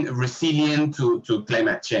same time resilient to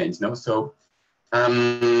climate change. No? So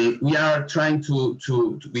we are trying to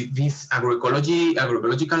with this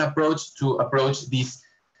agroecological approach to approach this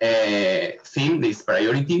theme, this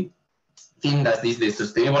priority theme, that is the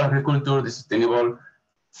sustainable agriculture, the sustainable,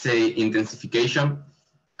 say, intensification.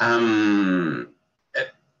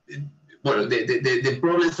 Well, the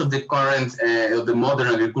problems of the current, of the modern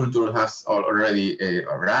agriculture has already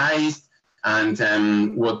arisen,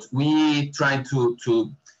 and what we try to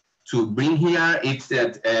bring here is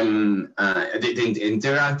that the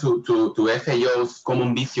integral to FAO's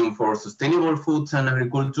common vision for sustainable foods and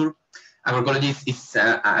agriculture. Agroecology is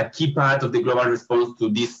a key part of the global response to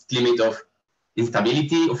this climate of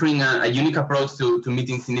instability, offering a unique approach to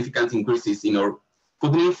meeting significant increases in our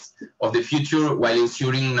food needs of the future while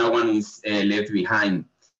ensuring no one is left behind.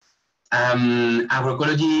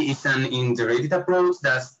 Agroecology is an integrated approach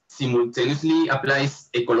that simultaneously applies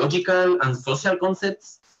ecological and social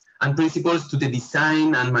concepts and principles to the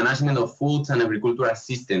design and management of foods and agricultural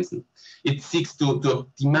systems. It seeks to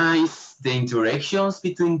optimize the interactions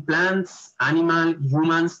between plants, animals,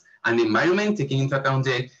 humans, and the environment, taking into account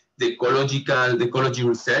the ecology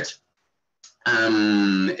research,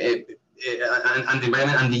 and the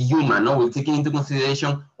environment and the human. No? We're taking into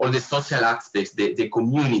consideration all the social aspects, the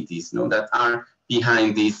communities, no, that are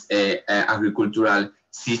behind these agricultural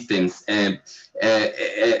systems, to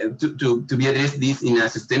be addressed this in a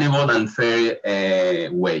sustainable and fair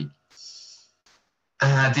way.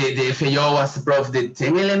 The FAO has approved the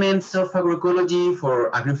 10 elements of agroecology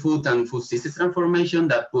for agri-food and food systems transformation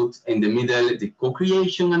that put in the middle the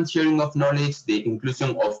co-creation and sharing of knowledge, the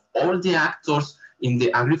inclusion of all the actors in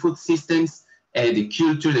the agri-food systems, the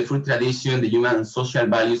culture, the food tradition, the human and social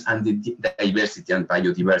values, and the diversity and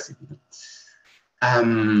biodiversity.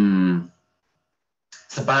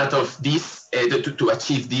 So part of this, to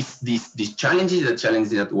achieve these challenges, the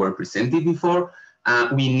challenges that were presented before,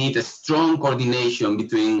 we need a strong coordination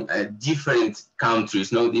between different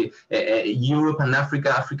countries. No? Europe and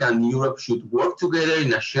Africa and Europe should work together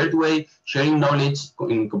in a shared way, sharing knowledge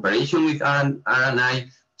in cooperation with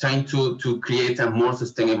R&I, trying to create a more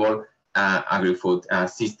sustainable agri-food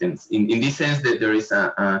systems. In this sense, that there is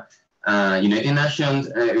a United Nations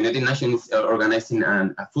is organizing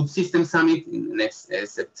a food system summit in next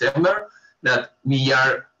September that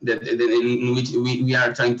in which we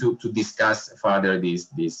are trying to discuss further this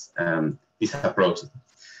approach.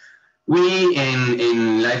 We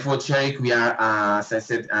in LifeWatch ERIC, we are, as I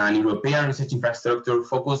said, an European research infrastructure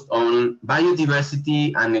focused on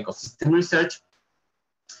biodiversity and ecosystem research,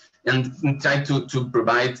 and try to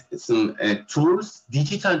provide some tools,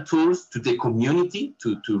 digital tools to the community,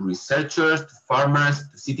 to researchers, to farmers,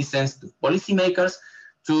 to citizens, to policymakers,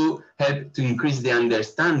 to help to increase the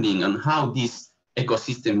understanding on how this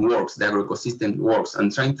ecosystem works, the agroecosystem works,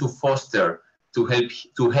 and trying to foster, to help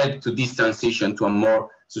to this transition to a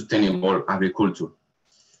more sustainable agriculture.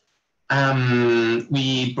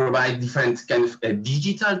 We provide different kind of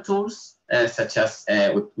digital tools, such as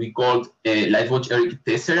what we call LifeWatch ERIC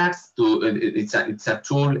Tesseracts. It's a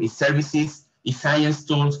tool, it's services, it's science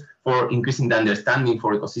tools for increasing the understanding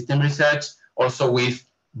for ecosystem research, also with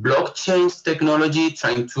blockchain technology,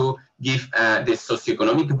 trying to give the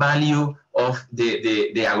socioeconomic value of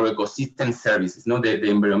the agroecosystem services, the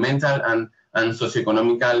environmental and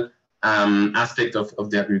socioeconomical aspect of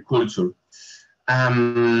the agriculture.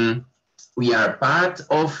 We are part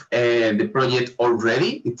of the project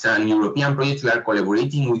already. It's an European project. We are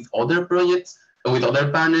collaborating with other projects, with other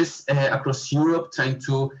partners across Europe, trying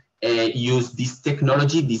to use this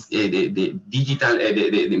technology, the digital,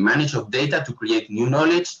 the manage of data to create new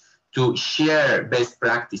knowledge, to share best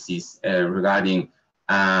practices regarding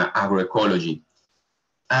agroecology.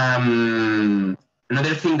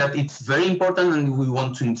 Another thing that it's very important and we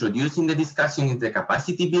want to introduce in the discussion is the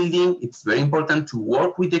capacity building. It's very important to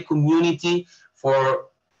work with the community for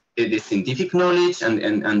the scientific knowledge and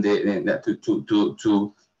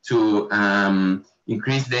to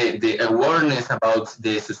increase the awareness about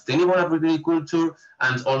the sustainable agriculture,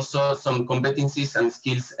 and also some competencies and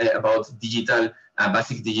skills about digital,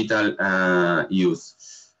 basic digital use.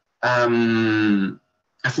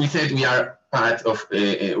 As we said, we are part of,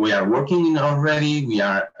 we are working already, we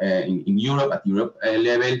are in Europe, at Europe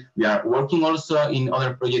level. We are working also in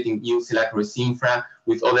other projects in UCLAC, Resinfra,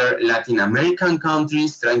 with other Latin American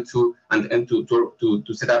countries, trying to,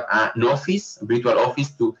 to set up an office, a virtual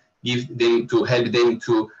office, to give them, to help them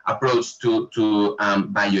to approach to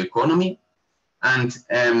bioeconomy. And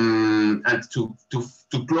to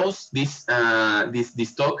close this,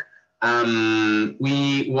 this talk,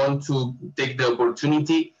 we want to take the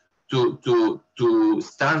opportunity to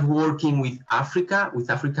start working with Africa, with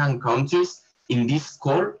African countries in this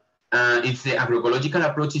core. It's the agroecological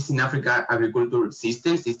approaches in Africa agricultural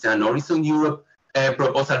systems. It's an Horizon Europe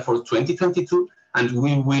proposal for 2022, and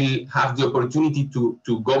we will have the opportunity to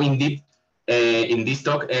go in deep in this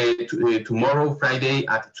talk tomorrow, Friday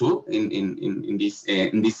at 2 in this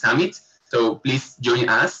summit. So please join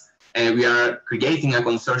us. We are creating a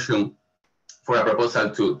consortium for a proposal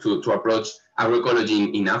to approach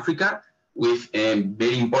agroecology in Africa with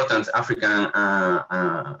very important African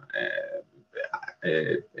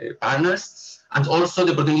partners, and also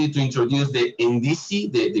the opportunity to introduce the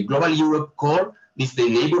NDC, the Global Europe Core. This is the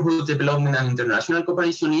Neighborhood Development and International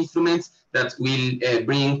Cooperation Instruments that will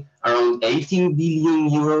bring around 18 billion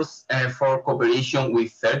euros for cooperation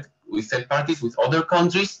with third parties, with other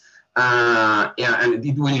countries, and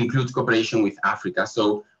it will include cooperation with Africa.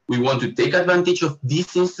 So we want to take advantage of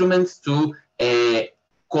these instruments to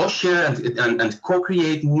co-share and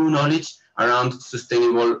co-create new knowledge around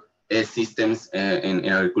sustainable systems in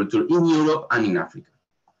agriculture in Europe and in Africa.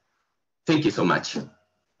 Thank you so much.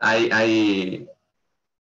 I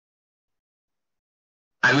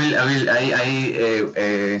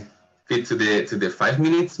fit to the 5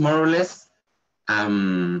 minutes more or less.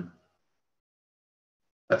 But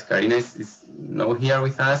Karina is now here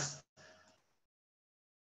with us.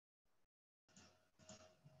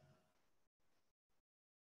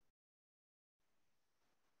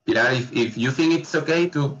 Pilar, if you think it's okay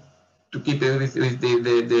to keep it with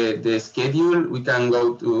the schedule, we can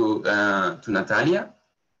go to Natalia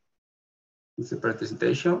with the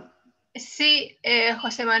presentation. Sí,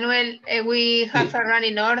 José Manuel, we have a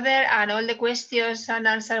running order, and all the questions and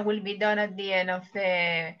answers will be done at the end of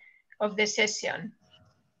the session.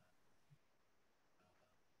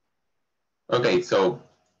 Okay, so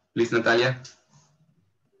please, Natalia.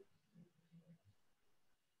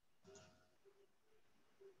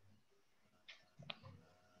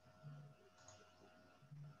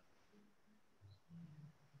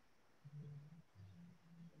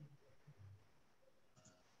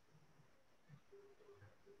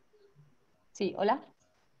 Sí, hola.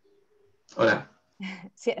 Hola.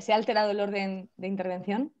 ¿Se ha alterado el orden de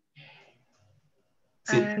intervención?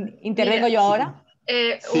 Sí. ¿Intervengo yo ahora?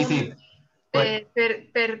 Sí.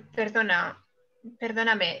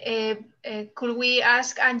 Perdóname. Could we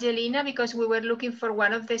ask Angelina, because we were looking for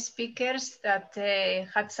one of the speakers that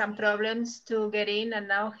had some problems to get in, and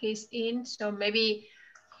now he's in. So maybe,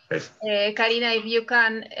 Karina, if you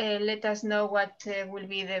can let us know what will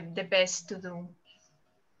be the best to do.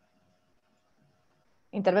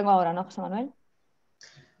 Intervengo ahora, ¿no, José Manuel?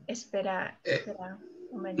 Espera.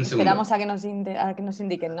 Esperamos a que nos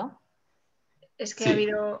indiquen, ¿no? Es que ha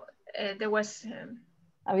habido...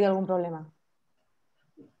 ¿Ha habido algún problema?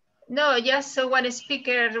 No, just so one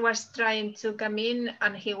speaker was trying to come in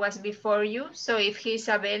and he was before you. So if he's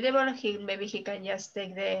available, maybe he can just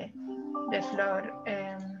take the floor.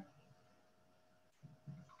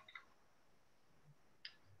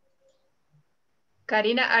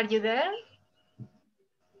 Karina, are you there?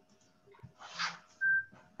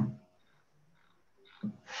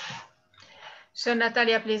 So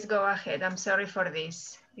Natalia, please go ahead. I'm sorry for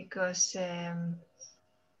this because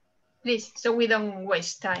Please, so we don't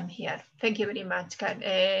waste time here. Thank you very much.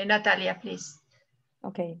 Natalia, please.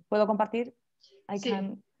 Okay, ¿puedo compartir? I Sí.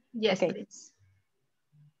 can. Yes, Okay. please.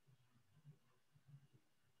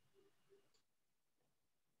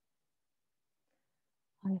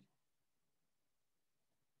 A ver.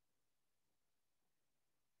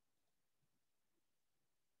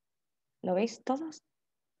 ¿Lo veis todos?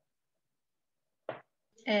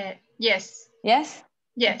 Yes. Yes?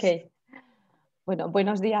 Yes. Okay. Bueno,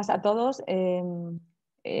 buenos días a todos.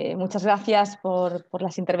 Muchas gracias por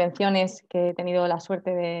las intervenciones que he tenido la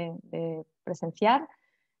suerte de presenciar,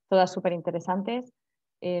 todas súper interesantes.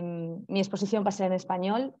 Mi exposición va a ser en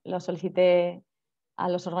español, lo solicité a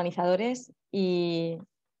los organizadores y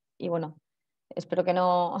bueno, espero que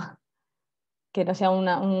no sea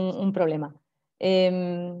un problema.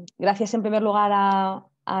 Gracias en primer lugar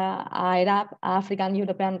a ERAP, a African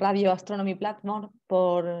European Radio Astronomy Platform,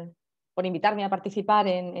 por invitarme a participar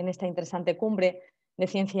en esta interesante cumbre de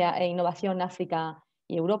ciencia e innovación África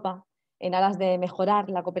y Europa, en aras de mejorar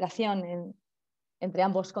la cooperación entre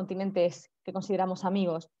ambos continentes que consideramos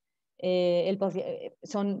amigos.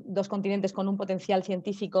 Son dos continentes con un potencial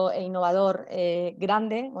científico e innovador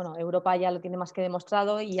grande. Bueno, Europa ya lo tiene más que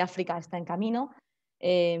demostrado y África está en camino.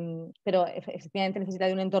 Pero efectivamente necesita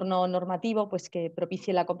de un entorno normativo pues, que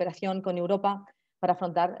propicie la cooperación con Europa para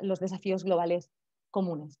afrontar los desafíos globales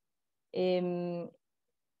comunes.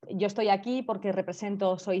 Yo estoy aquí porque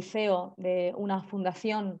soy CEO de una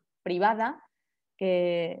fundación privada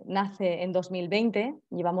que nace en 2020,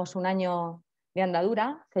 llevamos un año de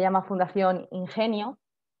andadura, se llama Fundación Ingenio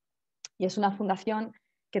y es una fundación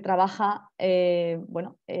que trabaja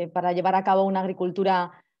para llevar a cabo una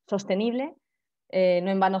agricultura sostenible.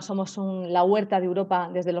 No en vano somos la huerta de Europa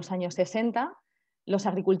desde los años 60. Los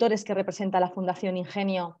agricultores que representa la Fundación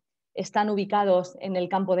Ingenio están ubicados en el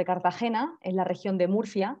campo de Cartagena, en la región de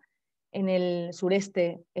Murcia, en el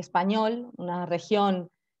sureste español, una región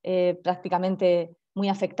prácticamente muy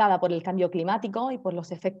afectada por el cambio climático y por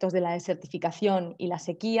los efectos de la desertificación y la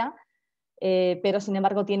sequía, pero sin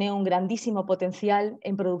embargo tiene un grandísimo potencial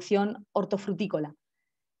en producción hortofrutícola.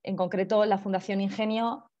 En concreto, la Fundación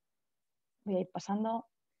Ingenio, voy a ir pasando,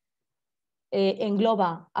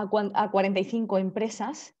 engloba a 45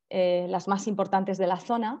 empresas, las más importantes de la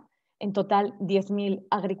zona, en total 10.000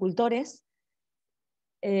 agricultores.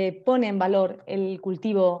 Pone en valor el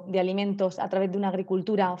cultivo de alimentos a través de una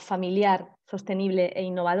agricultura familiar, sostenible e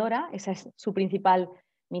innovadora. Esa es su principal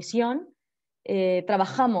misión.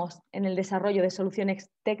 Trabajamos en el desarrollo de soluciones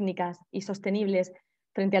técnicas y sostenibles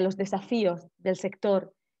frente a los desafíos del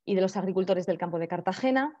sector y de los agricultores del campo de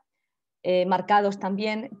Cartagena, marcados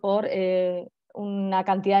también por una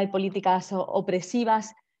cantidad de políticas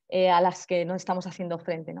opresivas a las que no estamos haciendo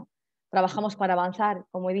frente, ¿no? Trabajamos para avanzar,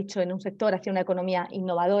 como he dicho, en un sector hacia una economía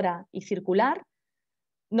innovadora y circular.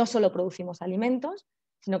 No solo producimos alimentos,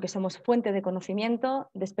 sino que somos fuente de conocimiento,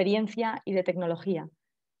 de experiencia y de tecnología.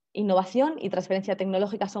 Innovación y transferencia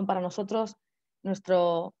tecnológica son para nosotros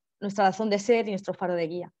nuestra razón de ser y nuestro faro de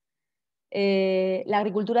guía. La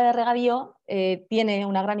agricultura de regadío tiene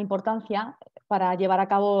una gran importancia para llevar a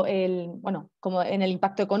cabo como en el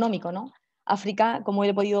impacto económico, ¿no? África, como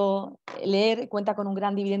he podido leer, cuenta con un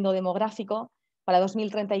gran dividendo demográfico. Para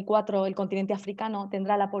 2034 el continente africano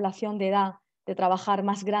tendrá la población de edad de trabajar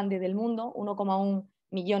más grande del mundo, 1,1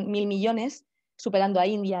 mil millones, superando a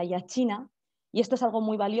India y a China. Y esto es algo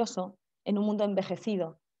muy valioso en un mundo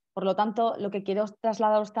envejecido. Por lo tanto, lo que quiero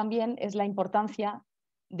trasladaros también es la importancia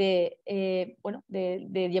de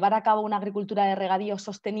llevar a cabo una agricultura de regadío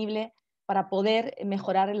sostenible para poder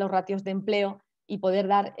mejorar los ratios de empleo y poder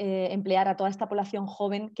emplear a toda esta población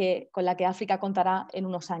joven con la que África contará en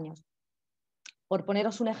unos años. Por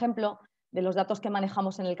poneros un ejemplo de los datos que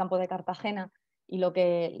manejamos en el campo de Cartagena y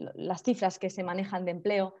las cifras que se manejan de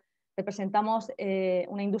empleo, representamos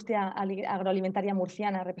una industria agroalimentaria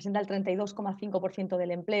murciana, representa el 32,5%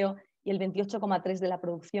 del empleo y el 28,3% de la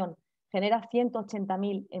producción. Genera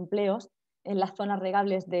 180.000 empleos en las zonas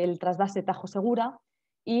regables del trasvase Tajo Segura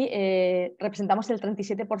y representamos el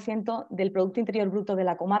 37% del Producto Interior Bruto de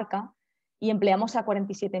la comarca y empleamos a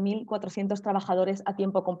 47.400 trabajadores a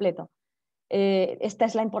tiempo completo. Esta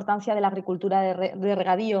es la importancia de la agricultura de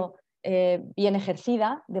regadío bien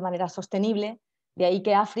ejercida, de manera sostenible. De ahí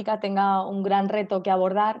que África tenga un gran reto que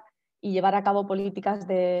abordar y llevar a cabo políticas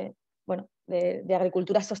de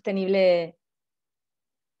agricultura sostenible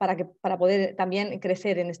para poder también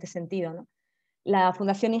crecer en este sentido, ¿no? La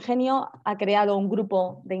Fundación Ingenio ha creado un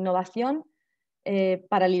grupo de innovación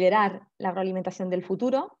para liderar la agroalimentación del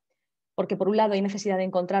futuro, porque por un lado hay necesidad de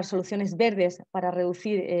encontrar soluciones verdes para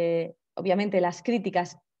reducir obviamente las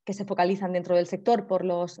críticas que se focalizan dentro del sector por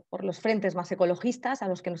los frentes más ecologistas a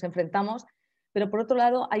los que nos enfrentamos, pero por otro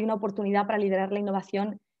lado hay una oportunidad para liderar la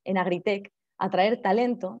innovación en Agritech, atraer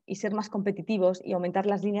talento y ser más competitivos y aumentar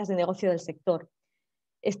las líneas de negocio del sector.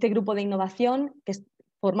 Este grupo de innovación, que es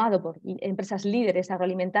formado por empresas líderes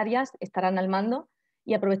agroalimentarias, estarán al mando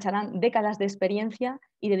y aprovecharán décadas de experiencia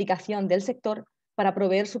y dedicación del sector para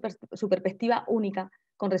proveer su perspectiva única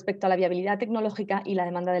con respecto a la viabilidad tecnológica y la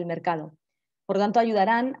demanda del mercado. Por lo tanto,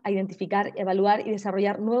 ayudarán a identificar, evaluar y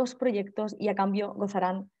desarrollar nuevos proyectos y a cambio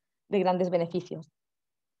gozarán de grandes beneficios.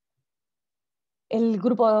 El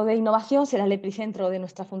grupo de innovación será el epicentro de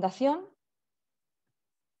nuestra fundación.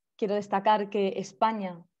 Quiero destacar que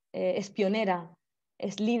España es pionera,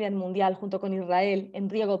 es líder mundial junto con Israel en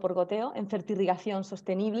riego por goteo, en fertirrigación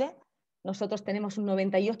sostenible. Nosotros tenemos un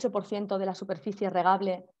 98% de la superficie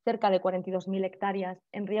regable, cerca de 42.000 hectáreas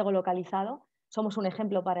en riego localizado. Somos un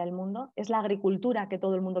ejemplo para el mundo. Es la agricultura que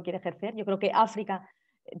todo el mundo quiere ejercer. Yo creo que África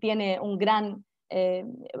tiene un gran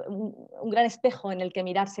espejo en el que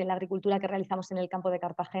mirarse en la agricultura que realizamos en el campo de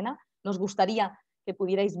Cartagena. Nos gustaría que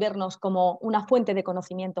pudierais vernos como una fuente de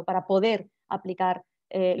conocimiento para poder aplicar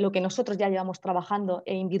lo que nosotros ya llevamos trabajando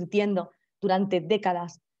e invirtiendo durante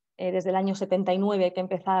décadas, desde el año 79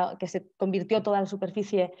 que se convirtió toda la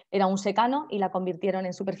superficie, era un secano y la convirtieron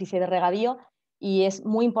en superficie de regadío, y es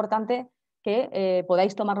muy importante que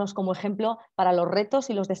podáis tomarnos como ejemplo para los retos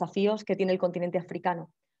y los desafíos que tiene el continente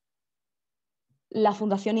africano. La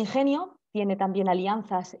Fundación Ingenio tiene también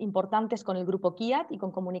alianzas importantes con el grupo Kiat y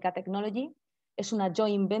con Comunica Technology. Es una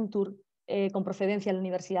joint venture con procedencia de la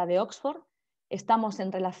Universidad de Oxford. Estamos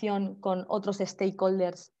en relación con otros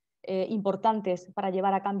stakeholders importantes para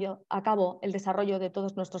llevar a cabo el desarrollo de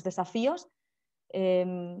todos nuestros desafíos.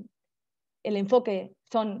 El enfoque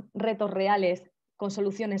son retos reales con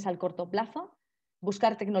soluciones al corto plazo,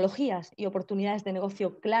 buscar tecnologías y oportunidades de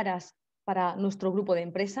negocio claras para nuestro grupo de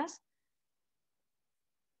empresas.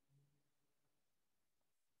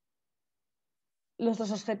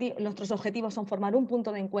 Nuestros objetivos son formar un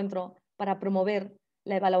punto de encuentro para promover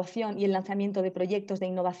la evaluación y el lanzamiento de proyectos de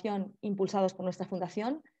innovación impulsados por nuestra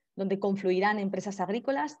fundación, donde confluirán empresas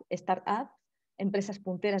agrícolas, startups, empresas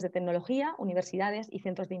punteras de tecnología, universidades y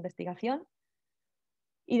centros de investigación.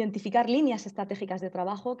 Identificar líneas estratégicas de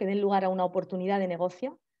trabajo que den lugar a una oportunidad de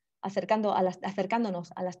negocio,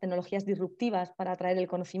 acercándonos a las tecnologías disruptivas para atraer el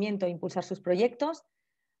conocimiento e impulsar sus proyectos.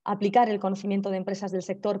 Aplicar el conocimiento de empresas del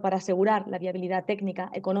sector para asegurar la viabilidad técnica,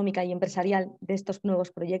 económica y empresarial de estos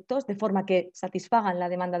nuevos proyectos, de forma que satisfagan la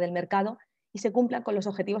demanda del mercado y se cumplan con los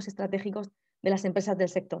objetivos estratégicos de las empresas del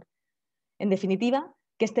sector. En definitiva,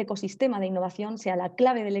 que este ecosistema de innovación sea la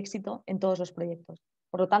clave del éxito en todos los proyectos.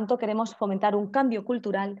 Por lo tanto, queremos fomentar un cambio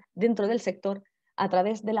cultural dentro del sector a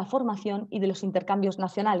través de la formación y de los intercambios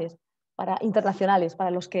internacionales,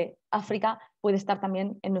 para los que África puede estar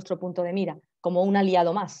también en nuestro punto de mira, como un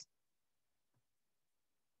aliado más.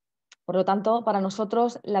 Por lo tanto, para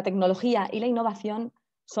nosotros la tecnología y la innovación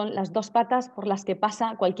son las dos patas por las que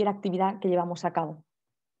pasa cualquier actividad que llevamos a cabo.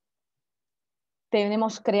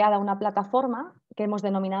 Tenemos creada una plataforma que hemos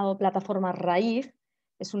denominado plataforma raíz.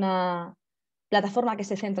 Es una plataforma que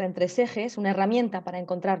se centra en 3 ejes, una herramienta para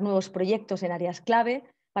encontrar nuevos proyectos en áreas clave,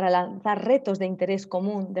 para lanzar retos de interés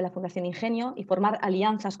común de la Fundación Ingenio y formar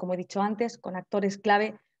alianzas, como he dicho antes, con actores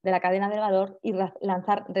clave de la cadena de valor y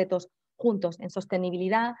lanzar retos juntos en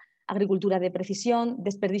sostenibilidad, agricultura de precisión,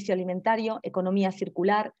 desperdicio alimentario, economía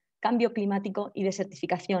circular, cambio climático y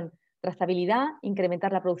desertificación, trazabilidad,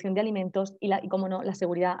 incrementar la producción de alimentos y como no, la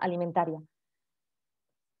seguridad alimentaria.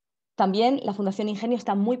 También la Fundación Ingenio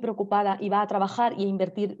está muy preocupada y va a trabajar y a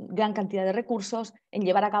invertir gran cantidad de recursos en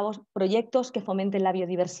llevar a cabo proyectos que fomenten la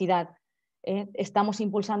biodiversidad. Estamos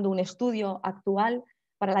impulsando un estudio actual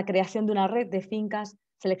para la creación de una red de fincas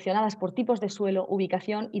seleccionadas por tipos de suelo,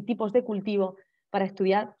 ubicación y tipos de cultivo para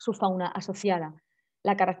estudiar su fauna asociada,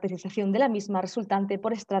 la caracterización de la misma resultante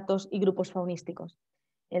por estratos y grupos faunísticos.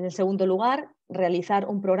 En el segundo lugar, realizar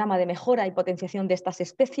un programa de mejora y potenciación de estas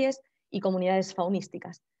especies y comunidades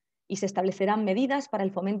faunísticas. Y se establecerán medidas para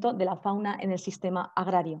el fomento de la fauna en el sistema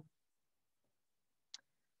agrario.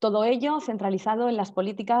 Todo ello centralizado en las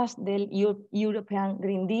políticas del European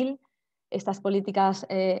Green Deal, estas políticas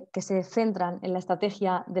que se centran en la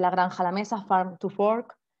estrategia de la granja a la mesa, Farm to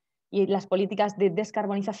Fork, y las políticas de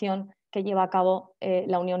descarbonización que lleva a cabo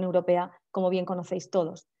la Unión Europea, como bien conocéis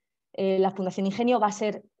todos. La Fundación Ingenio va a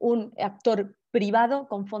ser un actor privado,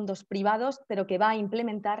 con fondos privados, pero que va a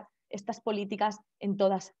implementar estas políticas en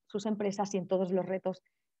todas sus empresas y en todos los retos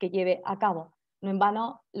que lleve a cabo. No en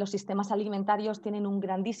vano, los sistemas alimentarios tienen un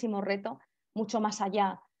grandísimo reto, mucho más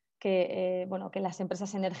allá que, bueno, que las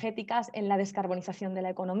empresas energéticas en la descarbonización de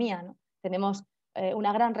la economía, ¿no? Tenemos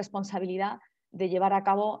una gran responsabilidad de llevar a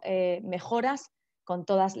cabo mejoras con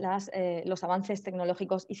todos los avances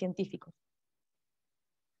tecnológicos y científicos.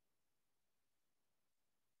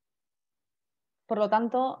 Por lo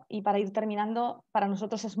tanto, y para ir terminando, para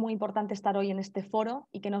nosotros es muy importante estar hoy en este foro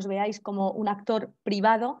y que nos veáis como un actor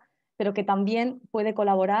privado, pero que también puede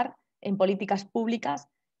colaborar en políticas públicas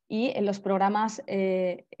y en los programas.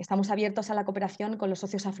 Estamos abiertos a la cooperación con los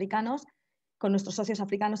socios africanos, con nuestros socios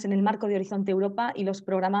africanos en el marco de Horizonte Europa y los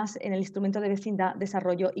programas en el Instrumento de Vecindad,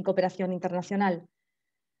 Desarrollo y Cooperación Internacional.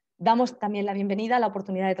 Damos también la bienvenida a la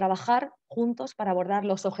oportunidad de trabajar juntos para abordar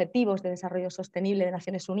los objetivos de desarrollo sostenible de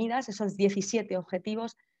Naciones Unidas, esos 17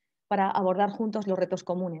 objetivos, para abordar juntos los retos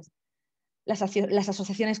comunes. Las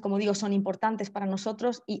asociaciones, como digo, son importantes para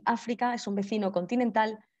nosotros y África es un vecino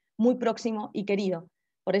continental muy próximo y querido.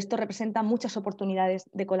 Por esto representa muchas oportunidades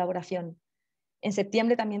de colaboración. En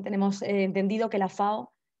septiembre también tenemos entendido que la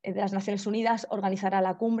FAO de las Naciones Unidas organizará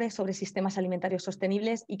la cumbre sobre sistemas alimentarios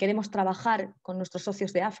sostenibles y queremos trabajar con nuestros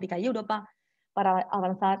socios de África y Europa para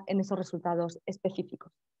avanzar en esos resultados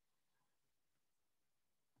específicos.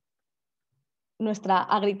 Nuestra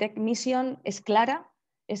Agritech Mission es clara,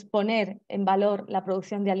 es poner en valor la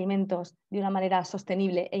producción de alimentos de una manera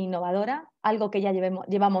sostenible e innovadora, algo que ya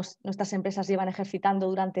nuestras empresas llevan ejercitando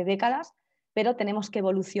durante décadas, pero tenemos que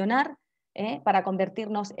evolucionar para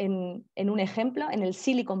convertirnos en un ejemplo, en el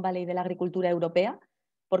Silicon Valley de la agricultura europea,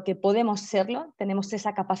 porque podemos serlo, tenemos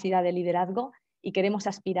esa capacidad de liderazgo y queremos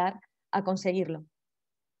aspirar a conseguirlo.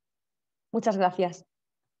 Muchas gracias.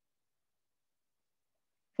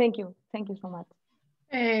 Thank you so much.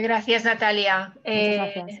 Gracias, Natalia.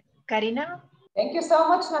 Muchas gracias. Karina? Thank you so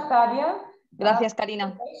much, Natalia. Gracias,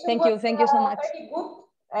 Karina. Thank you so much. Very good.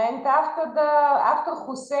 And after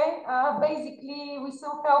Jose, basically we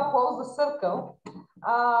somehow close the circle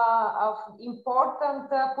of important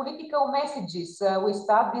political messages. We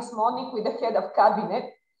start this morning with the head of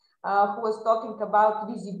cabinet, who was talking about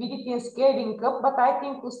visibility and scaling up, but I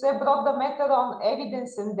think Jose brought the matter on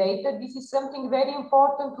evidence and data. This is something very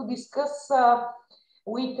important to discuss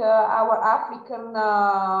with our African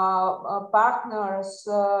partners,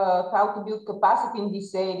 how to build capacity in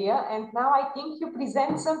this area. And now I think you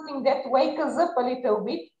present something that wakes us up a little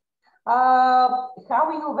bit,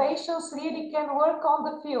 how innovations really can work on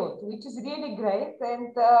the field, which is really great.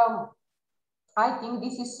 And I think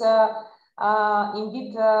this is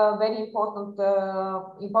indeed a very important,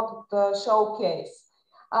 showcase.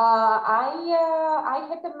 I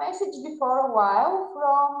had a message before a while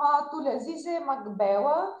from Thulazize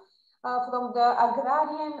Magbela from the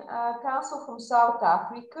Agrarian Council from South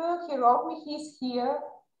Africa. He wrote me he's here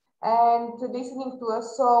and listening to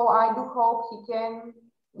us, so I do hope he can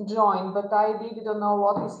join, but I really don't know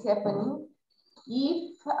what is happening.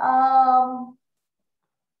 If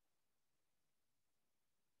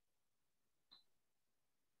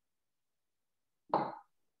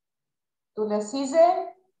Thulazize,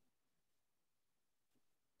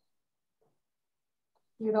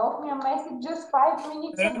 you wrote me a message just 5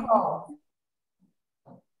 minutes ago.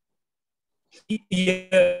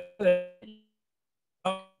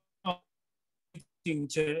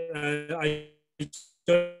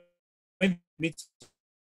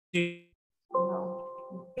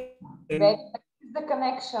 That is the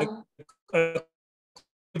connection.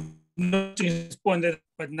 Not responded,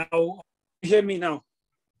 but now you hear me now.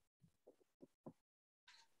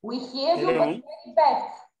 We hear you, but very bad.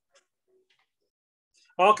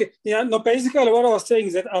 Okay, yeah, no, basically what I was saying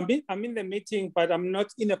is that I'm in the meeting, but I'm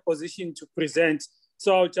not in a position to present.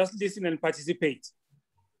 So I'll just listen and participate.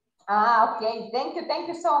 Okay, thank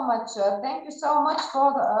you so much. Thank you so much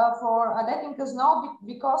for letting us know,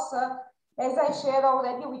 because as I shared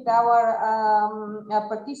already with our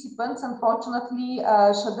participants, unfortunately,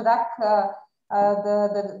 Shadrach,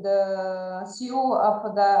 the CEO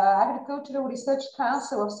of the Agricultural Research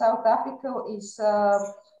Council of South Africa, is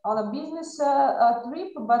on a business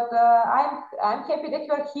trip, but I'm happy that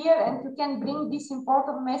you are here and you can bring these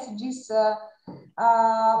important messages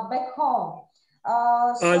back home.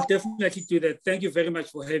 I'll definitely do that. Thank you very much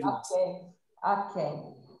for having us. Okay.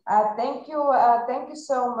 Thank you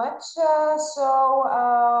so much.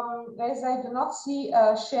 As I do not see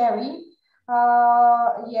Sherry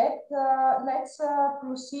yet, let's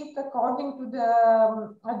proceed according to the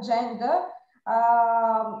agenda.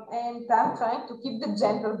 And I'm trying to keep the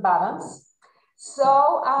gender balance.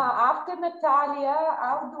 So after Natalia,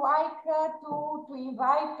 I would like to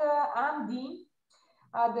invite Andy,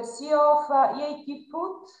 the CEO of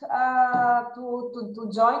Agri-Food, to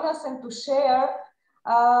join us and to share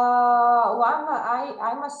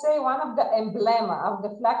I must say, one of the emblema of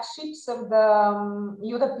the flagships of the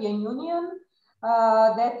European Union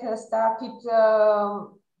that started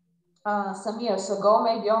some years ago,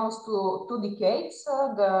 maybe almost two decades,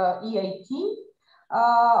 the EIT.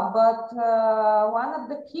 But one of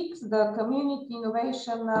the KICs, the Community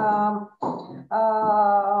Innovation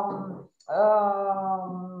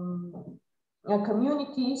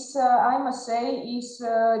communities, I must say, is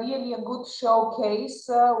really a good showcase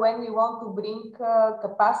when we want to bring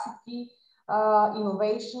capacity,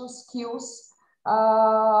 innovation, skills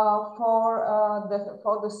for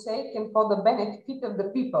the sake and for the benefit of the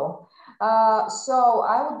people. So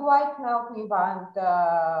I would like now to invite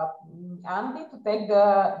Andy to take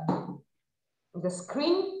the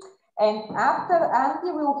screen. And after Andy,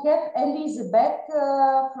 we will have Elizabeth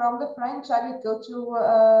from the French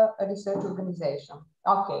Agricultural Research Organization.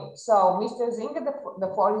 Okay, so Mr. Zinga, the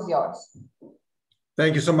floor is yours.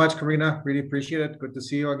 Thank you so much, Karina. Really appreciate it. Good to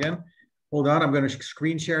see you again. Hold on, I'm going to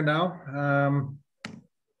screen share now.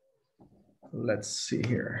 Let's see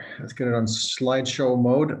here. Let's get it on slideshow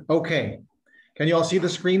mode. Okay, can you all see the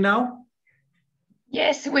screen now?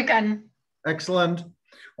 Yes, we can. Excellent.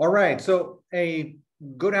 All right, so a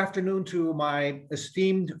good afternoon to my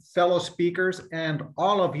esteemed fellow speakers and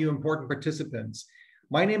all of you important participants.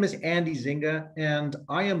 My name is Andy Zinga, and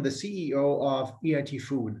I am the CEO of EIT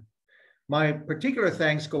Food. My particular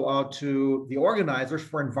thanks go out to the organizers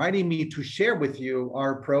for inviting me to share with you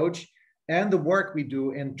our approach and the work we do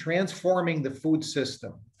in transforming the food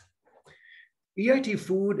system. EIT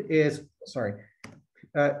Food is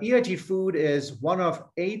one of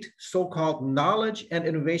 8 so-called knowledge and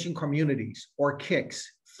innovation communities, or KICs,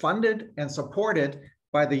 funded and supported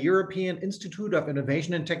by the European Institute of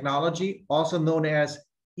Innovation and Technology, also known as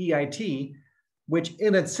EIT, which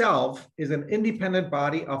in itself is an independent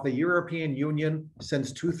body of the European Union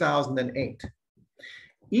since 2008.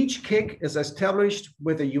 Each KIC is established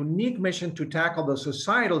with a unique mission to tackle the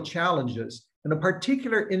societal challenges in a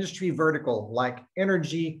particular industry vertical like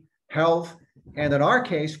energy, health, and in our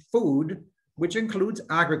case, food, which includes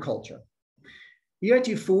agriculture.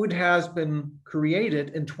 EIT Food has been created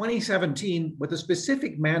in 2017 with a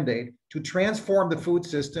specific mandate to transform the food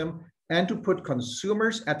system and to put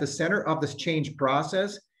consumers at the center of this change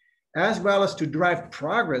process, as well as to drive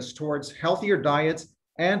progress towards healthier diets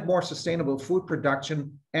and more sustainable food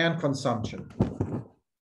production and consumption.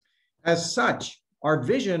 As such, our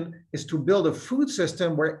vision is to build a food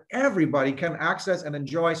system where everybody can access and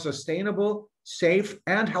enjoy sustainable, safe,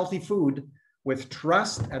 and healthy food with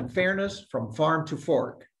trust and fairness from farm to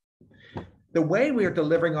fork. The way we are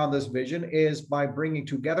delivering on this vision is by bringing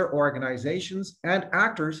together organizations and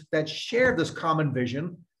actors that share this common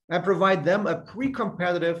vision and provide them a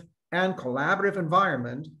pre-competitive and collaborative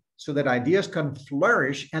environment so that ideas can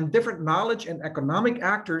flourish and different knowledge and economic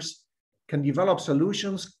actors can develop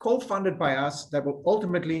solutions co-funded by us that will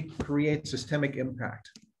ultimately create systemic impact.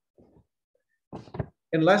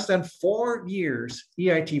 In less than 4 years,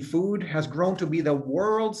 EIT Food has grown to be the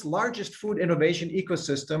world's largest food innovation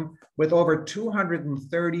ecosystem with over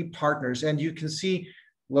 230 partners. And you can see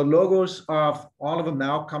the logos of all of them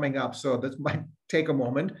now coming up. So this might take a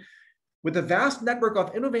moment. With a vast network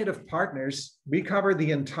of innovative partners, we cover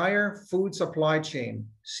the entire food supply chain,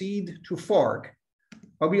 seed to fork.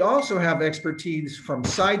 But we also have expertise from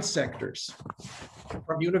side sectors,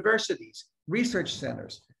 from universities, research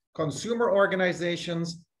centers, consumer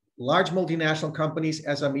organizations, large multinational companies,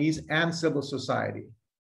 SMEs, and civil society.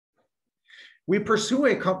 We pursue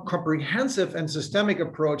a comprehensive and systemic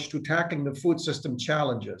approach to tackling the food system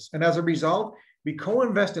challenges. And as a result, we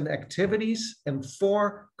co-invest in activities in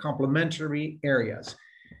 4 complementary areas.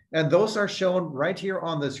 And those are shown right here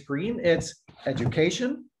on the screen. It's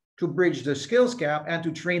education, to bridge the skills gap and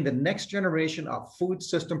to train the next generation of food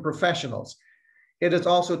system professionals. It is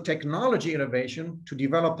also technology innovation to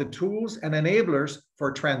develop the tools and enablers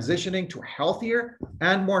for transitioning to healthier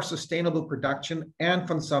and more sustainable production and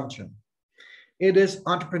consumption. It is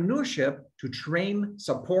entrepreneurship to train,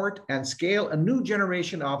 support, and scale a new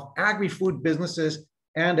generation of agri-food businesses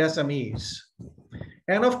and SMEs.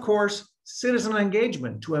 And of course, citizen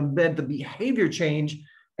engagement to embed the behavior change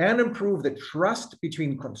and improve the trust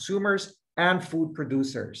between consumers and food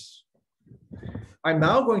producers. I'm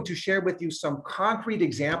now going to share with you some concrete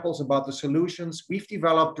examples about the solutions we've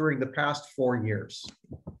developed during the past 4 years.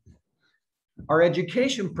 Our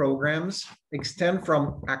education programs extend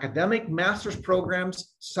from academic master's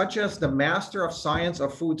programs, such as the Master of Science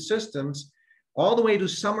of Food Systems, all the way to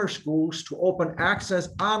summer schools to open access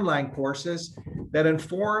online courses that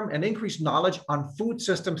inform and increase knowledge on food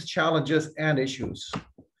systems challenges and issues.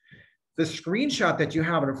 The screenshot that you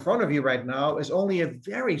have in front of you right now is only a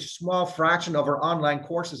very small fraction of our online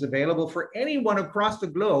courses available for anyone across the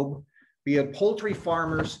globe, be it poultry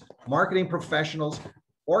farmers, marketing professionals,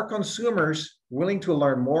 or consumers willing to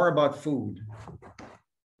learn more about food.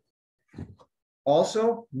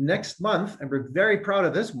 Also, next month, and we're very proud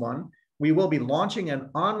of this one, we will be launching an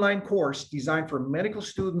online course designed for medical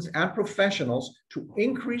students and professionals to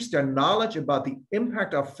increase their knowledge about the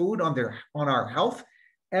impact of food on our health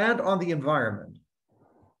and on the environment.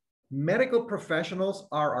 Medical professionals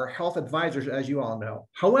are our health advisors, as you all know.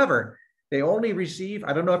 However, they only receive,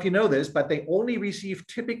 I don't know if you know this, but they only receive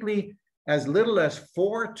typically as little as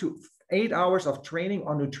 4 to 8 hours of training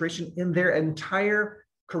on nutrition in their entire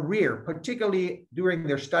career, particularly during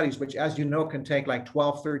their studies, which, as you know, can take like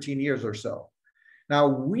 12, 13 years or so. Now,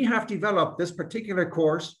 we have developed this particular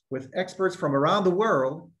course with experts from around the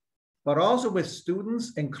world, but also with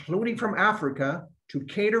students, including from Africa, to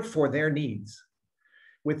cater for their needs.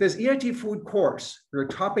 With this EIT Food course, we're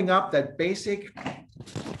topping up that basic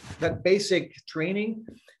training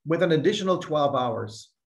with an additional 12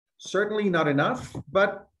 hours. Certainly not enough,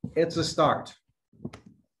 but it's a start.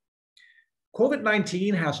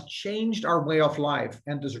 COVID-19 has changed our way of life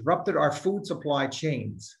and disrupted our food supply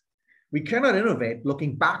chains. We cannot innovate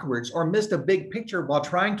looking backwards or miss the big picture while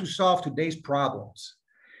trying to solve today's problems.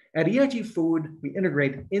 At EIT Food, we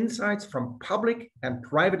integrate insights from public and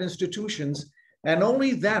private institutions, and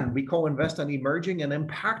only then we co-invest on emerging and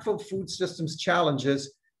impactful food systems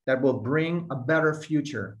challenges that will bring a better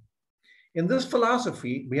future. In this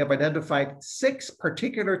philosophy, we have identified 6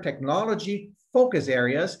 particular technology focus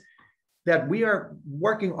areas that we are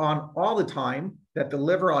working on all the time that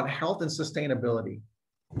deliver on health and sustainability.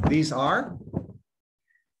 These are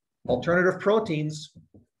alternative proteins,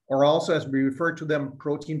 or also as we refer to them,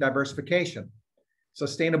 protein diversification,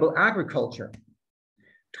 sustainable agriculture,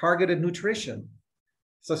 targeted nutrition,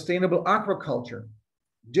 sustainable aquaculture,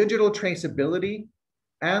 digital traceability,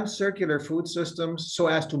 and circular food systems so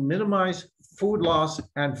as to minimize food loss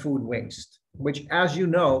and food waste, which, as you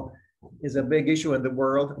know, is a big issue in the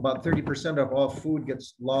world. About 30% of all food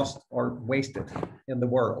gets lost or wasted in the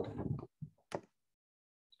world.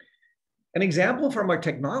 An example from our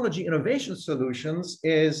technology innovation solutions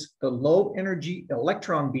is the low energy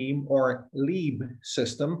electron beam, or LEAB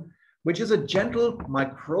system, which is a gentle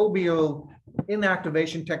microbial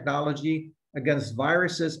inactivation technology against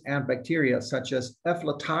viruses and bacteria such as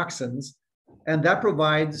aflatoxins, and that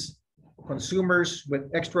provides consumers with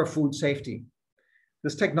extra food safety.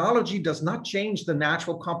 This technology does not change the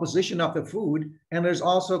natural composition of the food, and is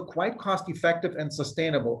also quite cost effective and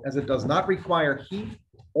sustainable, as it does not require heat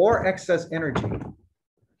or excess energy.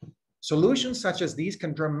 Solutions such as these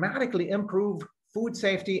can dramatically improve food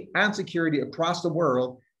safety and security across the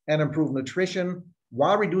world and improve nutrition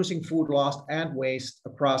while reducing food loss and waste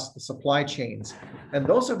across the supply chains. And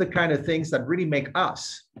those are the kind of things that really make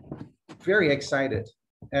us very excited.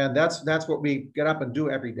 And that's what we get up and do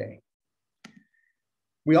every day.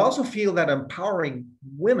 We also feel that empowering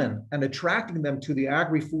women and attracting them to the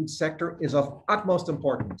agri-food sector is of utmost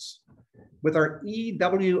importance. With our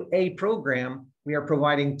EWA program, we are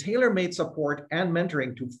providing tailor-made support and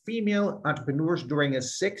mentoring to female entrepreneurs during a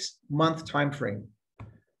 6-month timeframe.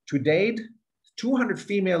 To date, 200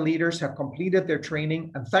 female leaders have completed their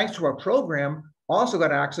training, and thanks to our program, also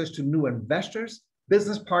got access to new investors,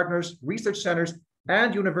 business partners, research centers,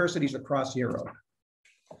 and universities across Europe.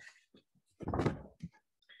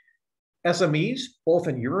 SMEs, both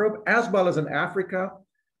in Europe as well as in Africa,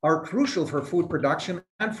 are crucial for food production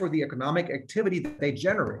and for the economic activity that they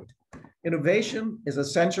generate. Innovation is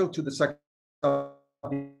essential to the sector of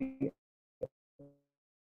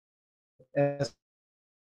SMEs,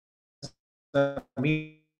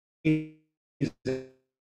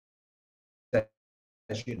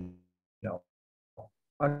 as you know.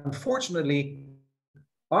 Unfortunately,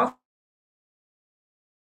 often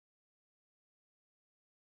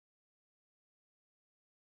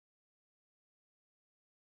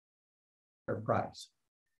price.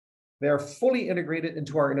 They are fully integrated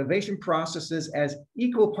into our innovation processes as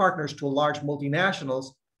equal partners to large multinationals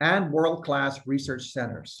and world-class research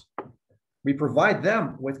centers. We provide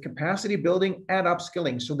them with capacity building and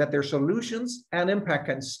upskilling so that their solutions and impact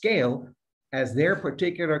can scale as their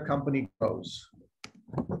particular company grows.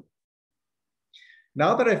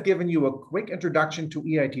 Now that I've given you a quick introduction to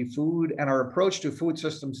EIT Food and our approach to food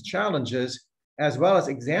systems challenges, as well as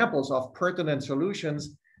examples of pertinent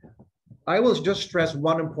solutions, I will just stress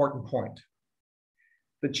one important point.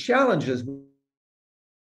 The challenges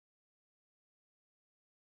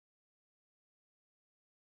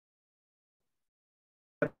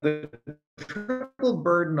the triple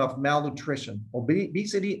burden of malnutrition,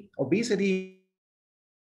 obesity,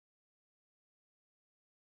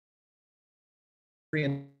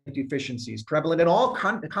 and deficiencies prevalent in all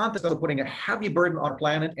contexts of putting a heavy burden on our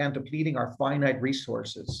planet and depleting our finite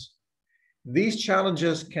resources. These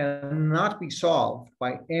challenges cannot be solved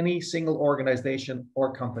by any single organization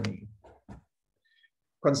or company.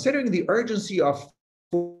 Considering the urgency of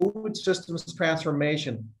food systems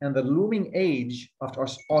transformation and the looming age of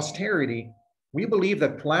austerity, we believe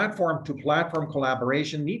that platform-to-platform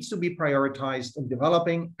collaboration needs to be prioritized in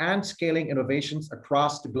developing and scaling innovations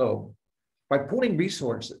across the globe. By pooling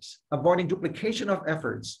resources, avoiding duplication of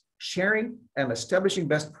efforts, sharing and establishing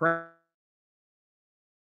best practices.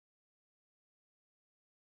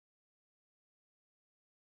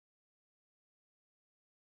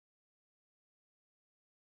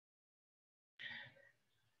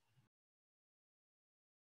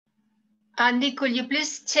 Andy, could you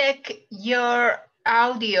please check your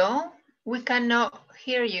audio? We cannot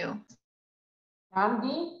hear you.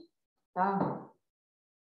 Andy?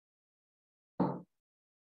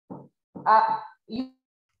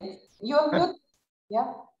 You're good.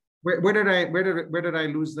 Yeah. Where did I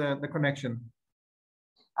lose the connection?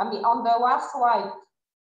 I mean, on the last slide.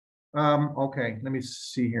 Okay, let me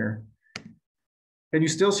see here. Can you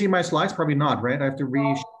still see my slides? Probably not, right? I have to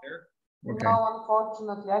re-share. Okay. No,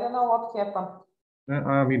 unfortunately, I don't know what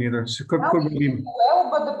happened. Me neither. So could be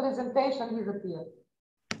well, but the presentation disappeared.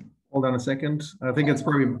 Hold on a second. I think it's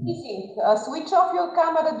probably. Switch off your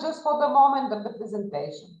camera just for the moment of the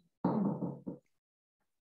presentation.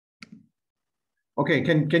 Okay,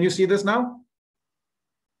 can you see this now?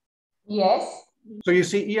 Yes. So you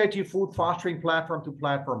see EIT Food fostering platform to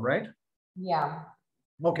platform, right? Yeah.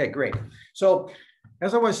 Okay, great. So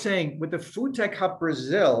as I was saying, with the Food Tech Hub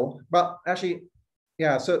Brazil, well, actually,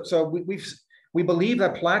 yeah, so we believe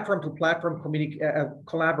that platform to platform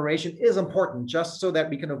collaboration is important just so that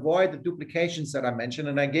we can avoid the duplications that I mentioned.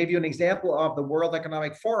 And I gave you an example of the World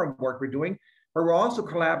Economic Forum work we're doing, but we're also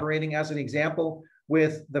collaborating as an example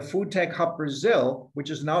with the Food Tech Hub Brazil, which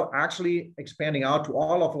is now actually expanding out to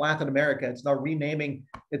all of Latin America. It's now renaming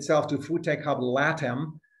itself to Food Tech Hub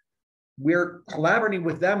LATAM. We're collaborating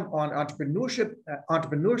with them on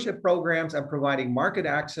entrepreneurship programs and providing market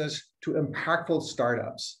access to impactful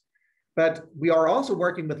startups. But we are also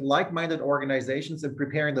working with like-minded organizations in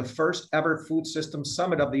preparing the first ever Food Systems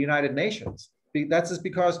Summit of the United Nations. That's just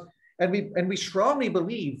because, and we strongly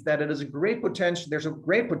believe that it is a great potential, there's a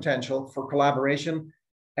great potential for collaboration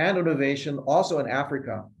and innovation also in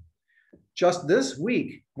Africa. Just this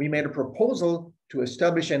week, we made a proposal to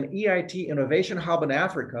establish an EIT innovation hub in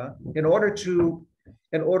Africa in order to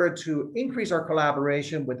increase our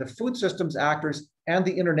collaboration with the food systems actors and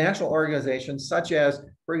the international organizations such as,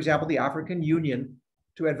 for example, the African Union,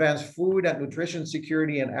 to advance food and nutrition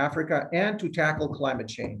security in Africa and to tackle climate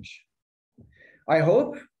change. I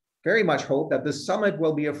hope, very much hope, that this summit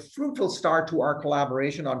will be a fruitful start to our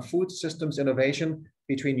collaboration on food systems innovation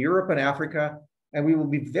between Europe and Africa, and we will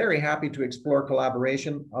be very happy to explore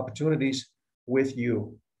collaboration opportunities with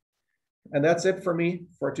you. And that's it for me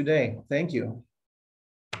for today. Thank you.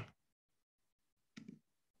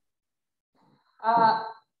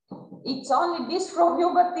 It's only this from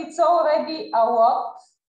you, but it's already a lot.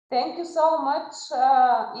 Thank you so much.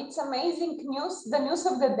 It's amazing news, the news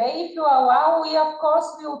of the day. If you allow, we of course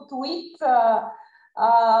will tweet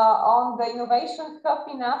on the Innovation Hub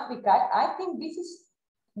in Africa. I think this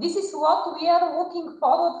is what we are looking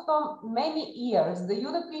forward from many years. The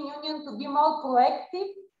European Union to be more proactive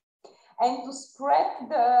and to spread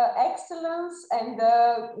the excellence and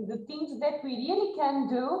the things that we really can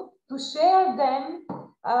do, to share them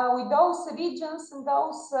with those regions and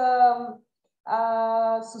those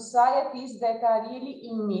societies that are really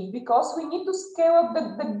in need, because we need to scale up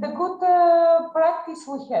the good practice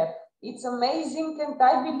we have. It's amazing, and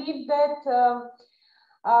I believe that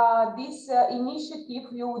this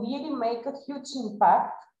initiative will really make a huge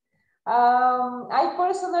impact. I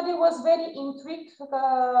personally was very intrigued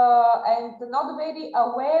and not very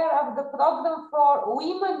aware of the program for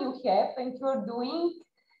women you have and you're doing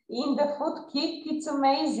in the food kit. It's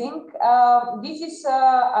amazing. This is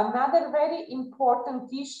another very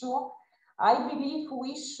important issue. I believe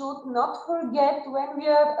we should not forget when we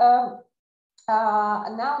are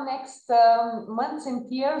now next months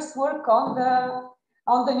and years work on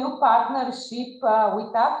the new partnership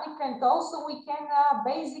with Africa, and also we can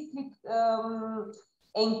basically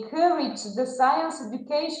encourage the science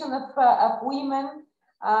education of women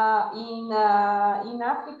in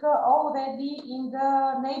Africa already in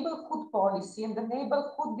the neighborhood policy and the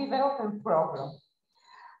neighborhood development program.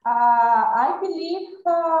 I believe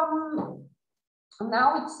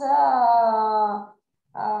Now it's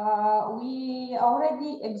we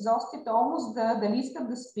already exhausted almost the list of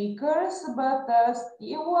the speakers, but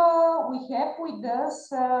still we have with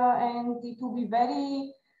us, and it will be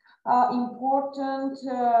very important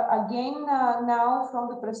again now from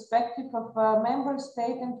the perspective of a member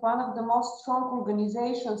state and one of the most strong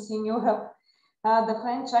organizations in Europe, the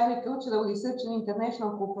French Agricultural Research and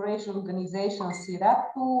International Cooperation Organization,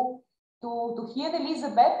 CIRAC, to hear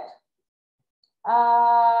Elizabeth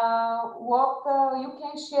what you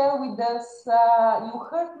can share with us. You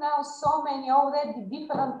heard now so many already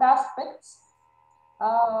different aspects,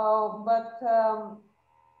 but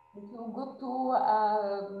it will be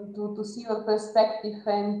good to see your perspective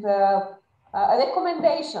and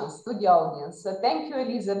recommendations to the audience. So thank you,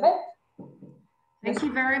 Elizabeth. Thank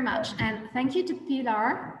you very much. And thank you to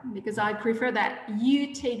Pilar, because I prefer that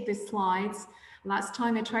you take the slides. Last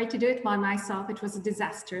time I tried to do it by myself, it was a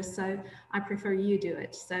disaster. So I prefer you do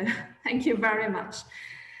it. So thank you very much.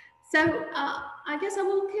 So I guess I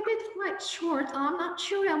will keep it quite short. I'm not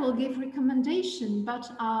sure I will give recommendation,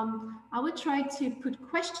 but I will try to put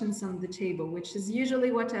questions on the table, which is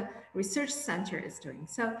usually what a research center is doing.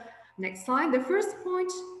 So next slide. The first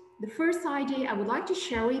point, the first idea I would like to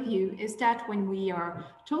share with you is that when we are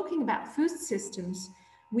talking about food systems,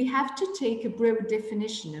 we have to take a broad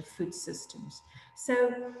definition of food systems. So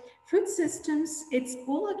food systems, it's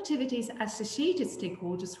all activities associated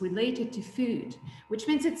stakeholders related to food, which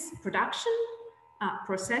means it's production,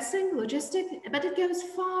 processing, logistic, but it goes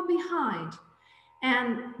far behind.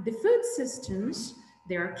 And the food systems,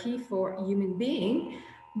 they are key for human being,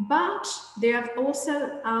 but they have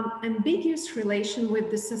also ambiguous relation with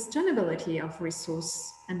the sustainability of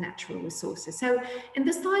resource and natural resources. So in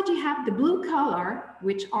the slide you have the blue color,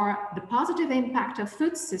 which are the positive impact of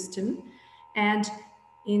food system, and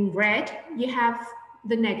in red you have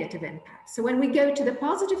the negative impact. So when we go to the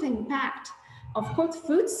positive impact, of course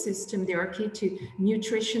food system, they are key to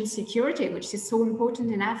nutrition security, which is so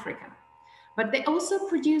important in Africa, but they also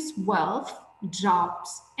produce wealth,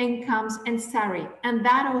 jobs, incomes, and salary. And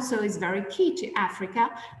that also is very key to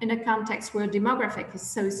Africa in a context where demographic is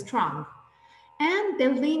so strong. And they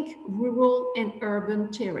link rural and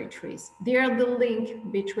urban territories. They are the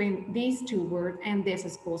link between these two words, and this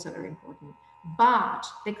is also very important. But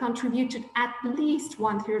they contributed at least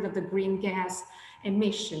 1/3 of the green gas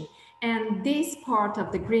emission. And this part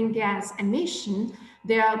of the green gas emission,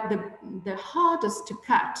 they are the hardest to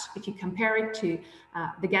cut if you compare it to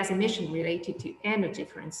the gas emission related to energy,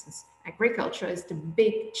 for instance. Agriculture is the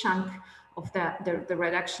big chunk of the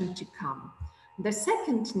reduction to come. The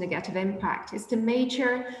second negative impact is the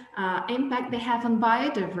major impact they have on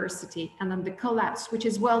biodiversity and on the collapse, which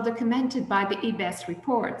is well documented by the EBS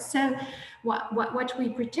report. So what we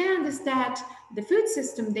pretend is that the food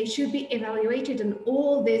system, they should be evaluated in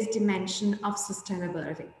all these dimensions of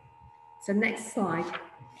sustainability. So next slide.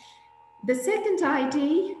 The second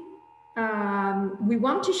idea we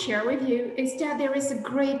want to share with you is that there is a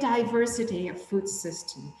great diversity of food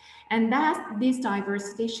system, and that this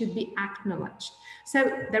diversity should be acknowledged. So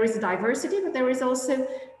there is a diversity, but there is also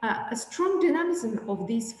a strong dynamism of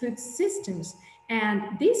these food systems.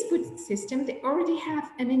 And these food systems, they already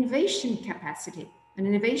have an innovation capacity, an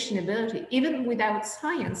innovation ability, even without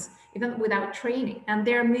science, even without training, and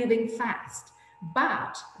they're moving fast.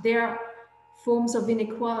 But there are forms of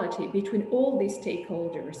inequality between all these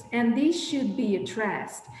stakeholders, and these should be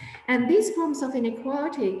addressed. And these forms of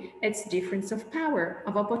inequality, it's difference of power,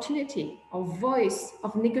 of opportunity, of voice,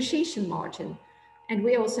 of negotiation margin. And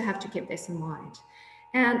we also have to keep this in mind.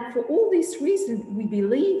 And for all these reasons, we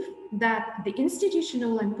believe that the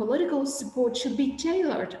institutional and political support should be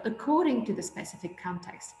tailored according to the specific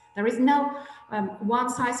context. There is no one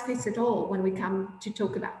size fits it all when we come to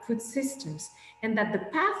talk about food systems, and that the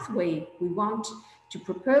pathway we want to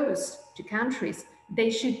propose to countries, they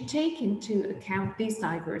should take into account this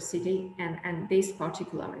diversity and this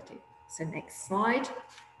particularity. So next slide.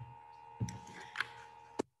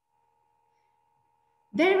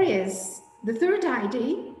 The third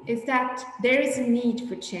idea is that there is a need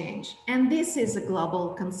for change, and this is a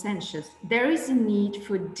global consensus. There is a need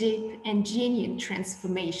for deep and genuine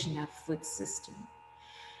transformation of food system.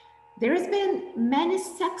 There has been many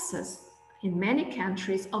success in many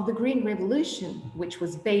countries of the Green Revolution, which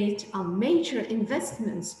was based on major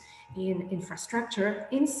investments in infrastructure,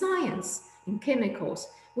 in science, in chemicals,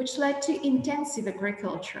 which led to intensive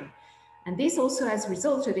agriculture. And this also has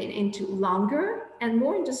resulted into longer and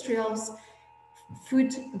more industrial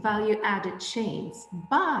food value-added chains.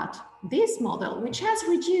 But this model, which has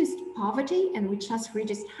reduced poverty and which has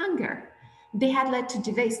reduced hunger, they had led to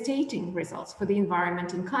devastating results for the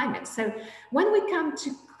environment and climate. So when we come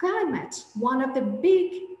to climate, one of the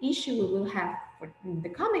big issues we will have for the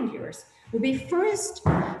coming years will be first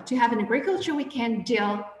to have an agriculture we can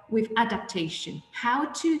deal with adaptation, how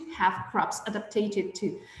to have crops adapted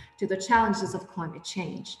to the challenges of climate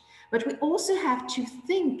change. But we also have to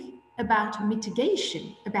think about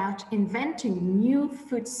mitigation, about inventing new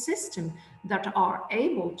food systems that are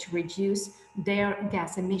able to reduce their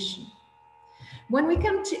gas emission. When we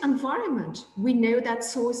come to environment, we know that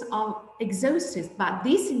soils are exhausted by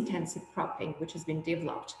this intensive cropping, which has been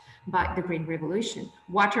developed by the Green Revolution.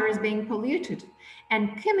 Water is being polluted,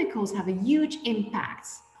 and chemicals have a huge impact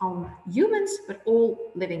on humans, but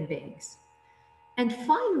all living beings. And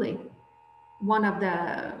finally, one of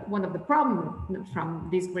the problems from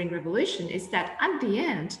this Green Revolution is that at the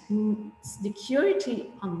end,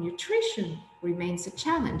 security on nutrition remains a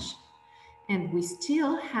challenge, and we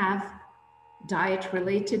still have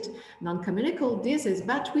diet-related non-communicable diseases,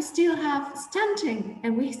 but we still have stunting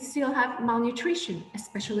and we still have malnutrition,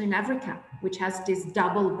 especially in Africa, which has this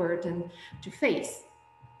double burden to face.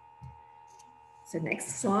 So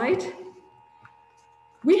next slide.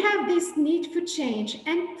 We have this need for change,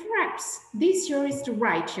 and perhaps this year is the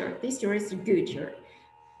right year, this year is the good year.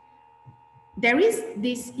 There is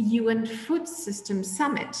this UN Food System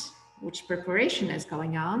Summit, which preparation is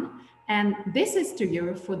going on, and this is the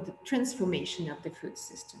year for the transformation of the food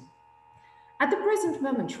system. At the present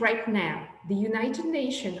moment, right now, the United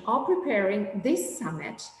Nations are preparing this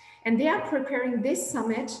summit, and they are preparing this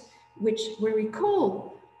summit, which we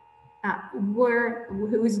recall,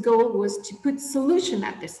 whose goal was to put solution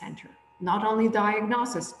at the center, not only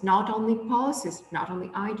diagnosis, not only policies, not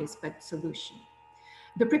only ideas, but solution.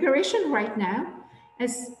 The preparation right now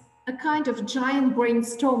is a kind of giant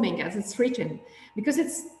brainstorming, as it's written, because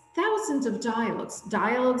it's thousands of dialogues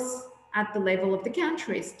at the level of the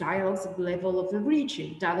countries, dialogues at the level of the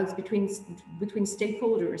region, dialogues between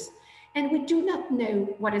stakeholders, and we do not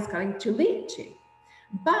know what it's going to lead to.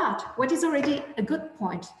 But what is already a good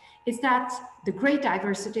point is that the great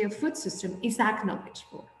diversity of food system is acknowledged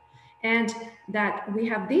for, and that we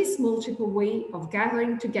have this multiple way of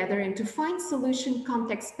gathering together and to find solution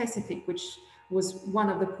context specific, which was one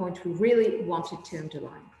of the points we really wanted to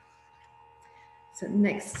underline. So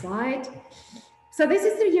next slide. So this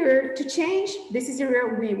is the year to change. This is the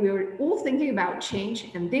year we're all thinking about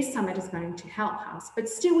change, and this summit is going to help us, but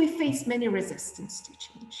still we face many resistance to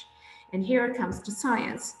change. And here comes the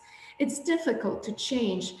science. It's difficult to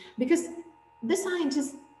change because the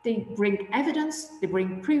scientists, they bring evidence, they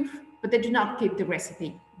bring proof, but they do not give the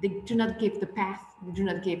recipe. They do not give the path, they do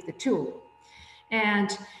not give the tool.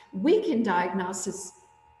 And we can diagnose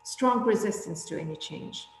strong resistance to any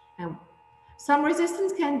change. And some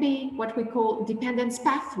resistance can be what we call dependence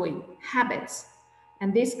pathway, habits.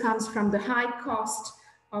 And this comes from the high cost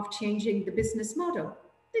of changing the business model.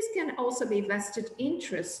 This can also be vested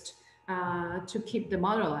interest to keep the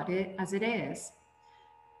model as it is.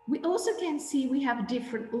 We also can see we have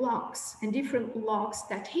different locks and different locks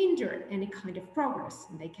that hinder any kind of progress.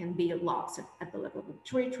 And they can be locks at the level of the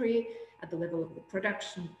territory, at the level of the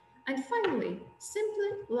production. And finally, simply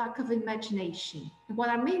lack of imagination. And what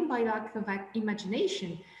I mean by lack of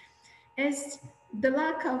imagination is the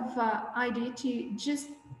lack of idea to just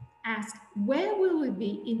ask, where will we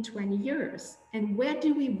be in 20 years? And where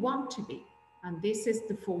do we want to be? And this is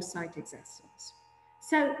the foresight exercise.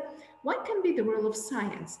 So what can be the role of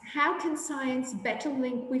science? How can science better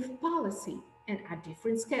link with policy and at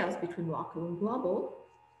different scales between local and global?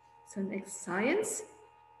 So next, science.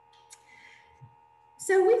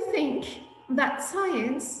 So we think that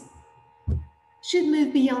science should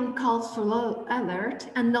move beyond calls for alert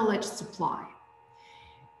and knowledge supply.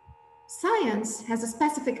 Science has a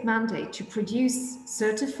specific mandate to produce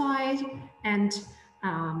certified and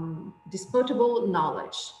disputable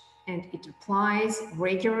knowledge, and it applies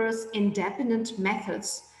rigorous, independent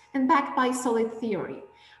methods and backed by solid theory.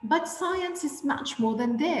 But science is much more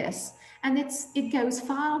than this, and it goes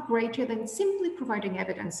far greater than simply providing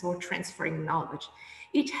evidence or transferring knowledge.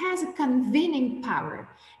 It has a convening power.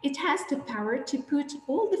 It has the power to put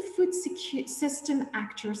all the food system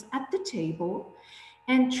actors at the table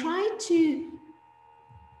and try to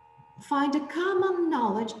find a common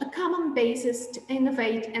knowledge, a common basis to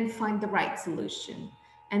innovate and find the right solution.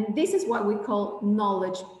 And this is what we call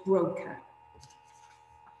knowledge broker.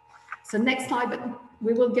 So next slide, but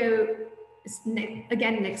we will go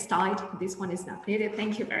again, next slide. This one is not needed.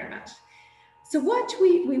 Thank you very much. So what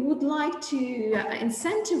we would like to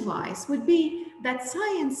incentivize would be that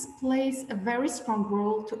science plays a very strong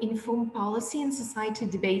role to inform policy and society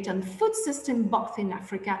debate on food system both in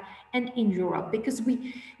Africa and in Europe, because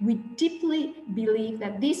we deeply believe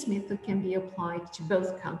that this method can be applied to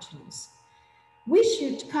both continents. We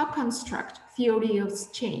should co-construct theory of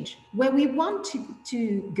change, where we want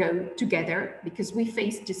to go together because we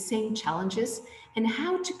face the same challenges, and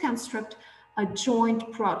how to construct a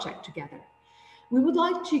joint project together. We would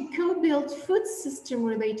like to co-build food system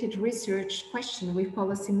related research question with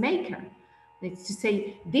policymakers. It's to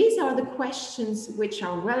say, these are the questions which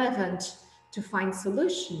are relevant to find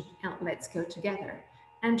solution, and let's go together.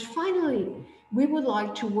 And finally, we would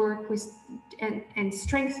like to work with and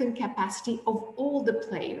strengthen capacity of all the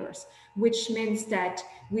players, which means that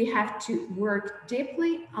we have to work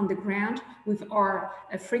deeply on the ground with our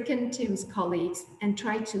African team's colleagues and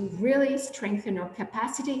try to really strengthen our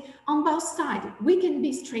capacity on both sides. We can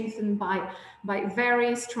be strengthened by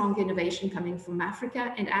very strong innovation coming from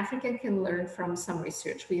Africa, and Africa can learn from some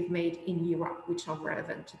research we've made in Europe, which are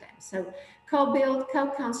relevant to them. So co-build,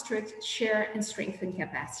 co-construct, share, and strengthen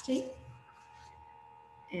capacity.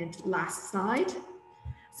 And last slide.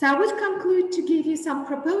 So I would conclude to give you some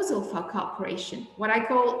proposal for cooperation, what I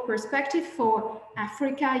call perspective for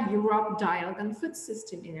Africa-Europe dialogue on food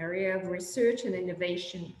system in area of research and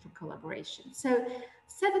innovation for collaboration. So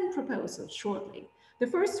 7 proposals shortly. The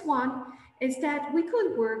first one is that we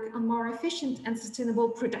could work on more efficient and sustainable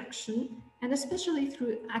production, and especially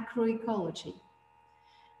through agroecology.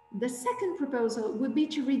 The second proposal would be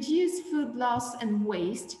to reduce food loss and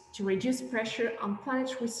waste, to reduce pressure on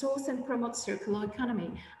planetary resource and promote circular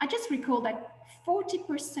economy. I just recall that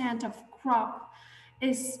 40% of crop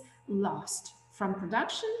is lost from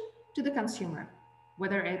production to the consumer,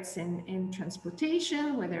 whether it's in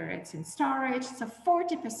transportation, whether it's in storage. So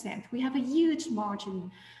 40%, we have a huge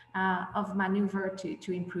margin of maneuver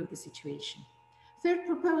to improve the situation. Third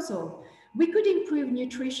proposal, we could improve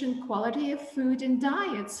nutrition, quality of food and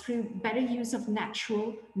diets through better use of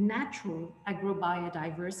natural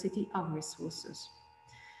agrobiodiversity of resources.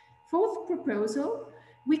 Fourth proposal,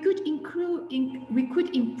 we could improve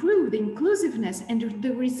the inclusiveness and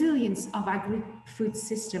the resilience of agri-food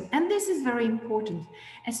system. And this is very important,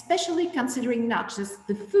 especially considering not just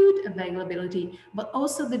the food availability, but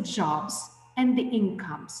also the jobs and the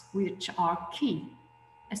incomes, which are key,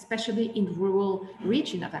 especially in rural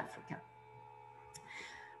region of Africa.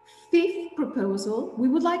 Fifth proposal, we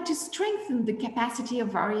would like to strengthen the capacity of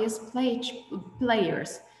various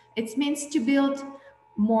players. It means to build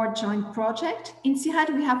more joint projects. In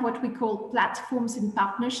CIRAD, we have what we call platforms in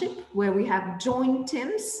partnership, where we have joint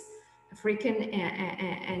teams, African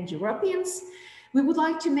and Europeans. We would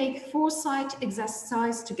like to make foresight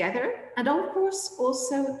exercise together, and of course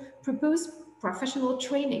also propose professional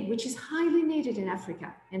training, which is highly needed in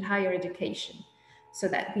Africa, and higher education, so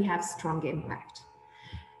that we have strong impact.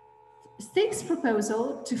 Sixth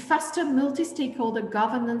proposal, to foster multi-stakeholder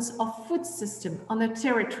governance of food system on a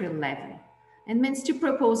territorial level, and means to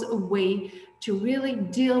propose a way to really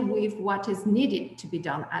deal with what is needed to be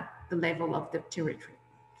done at the level of the territory.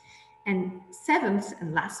 And seventh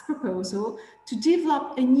and last proposal, to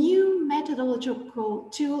develop a new methodological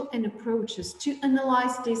tool and approaches to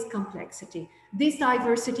analyze this complexity. This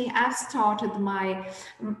diversity I've started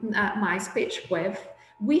my speech with.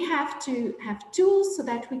 We have to have tools so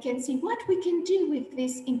that we can see what we can do with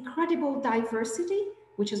this incredible diversity,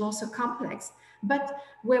 which is also complex, but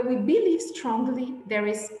where we believe strongly there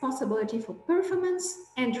is possibility for performance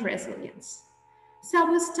and resilience. So I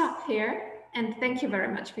will stop here, and thank you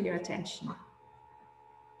very much for your attention.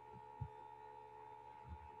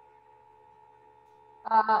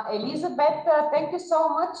 Elizabeth, thank you so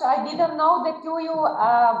much. I didn't know that you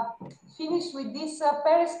finished with these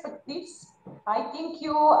perspectives. I think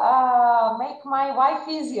you make my life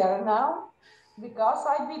easier now, because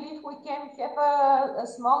I believe we can have a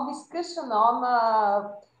small discussion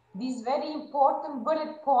on these very important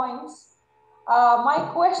bullet points. My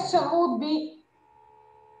question would be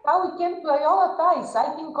how we can prioritize.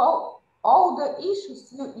 I think all the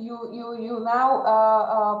issues you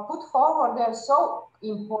now put forward are so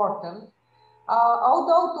important.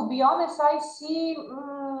 Although, to be honest, I see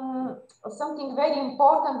something very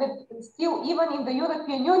important that still, even in the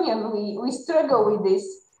European Union, we struggle with this.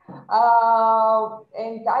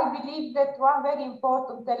 And I believe that one very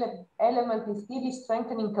important element is really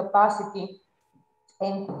strengthening capacity,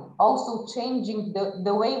 and also changing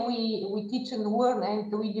the way we teach and learn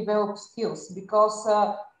and we develop skills. Because,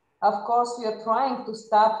 of course, we are trying to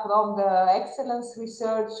start from the excellence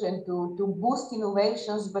research and to boost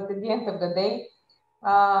innovations, but at the end of the day,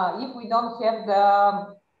 if we don't have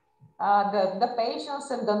the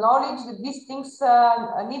patience and the knowledge that these things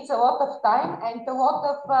needs a lot of time and a lot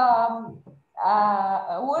of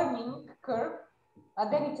learning curve,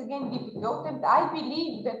 then it's again difficult. And I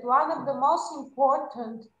believe that one of the most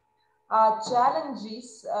important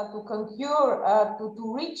challenges to conquer,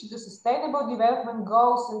 to reach the sustainable development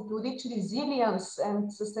goals and to reach resilience and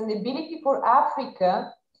sustainability for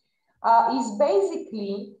Africa is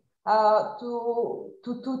basically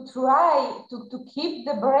to try to keep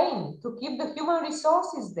the brain, to keep the human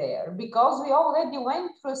resources there, because we already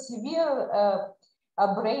went through a severe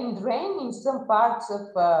brain drain in some parts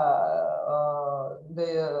of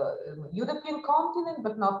the European continent,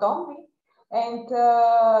 but not only. And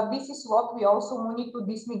this is what we also monitor,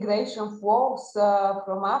 these migration flows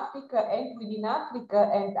from Africa and within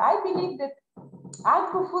Africa. And I believe that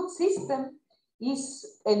agri-food system is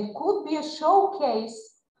and could be a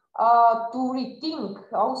showcase to rethink,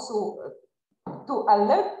 also to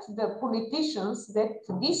alert the politicians that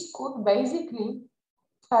this could basically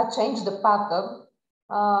change the pattern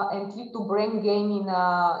and lead to brain gain in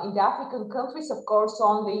the African countries, of course,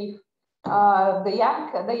 only the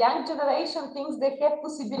young generation thinks they have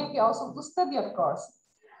possibility also to study, of course.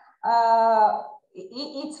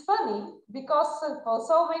 It's funny because for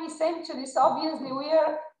so many centuries, obviously, we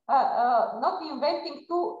are not inventing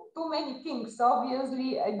too many things.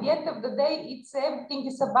 Obviously, at the end of the day, everything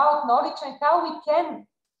is about knowledge and how we can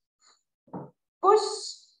push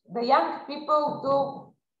the young people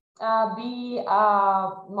to be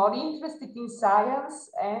more interested in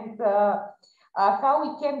science and how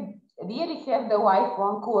we can really have the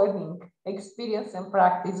lifelong learning experience and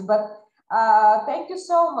practice. But thank you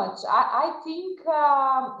so much. I think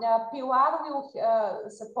Pilar will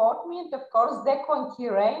support me, and of course Deco and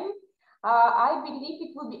Kiran. I believe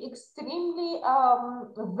it will be extremely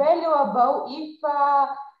valuable if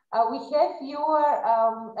we have your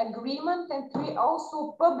agreement and we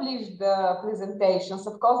also publish the presentations.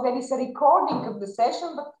 Of course, there is a recording of the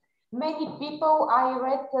session, but many people I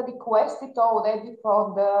read requested already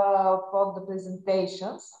for the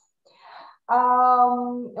presentations.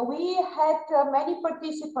 We had many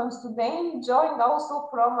participants today, joined also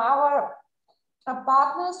from our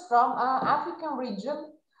partners from African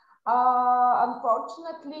region.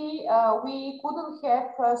 Unfortunately, we couldn't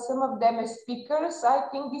have some of them as speakers. I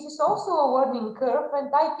think this is also a learning curve,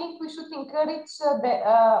 and I think we should encourage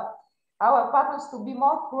our partners to be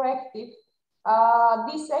more proactive.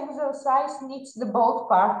 This exercise needs the both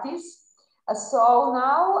parties. So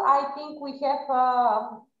now I think we have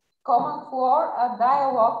common for a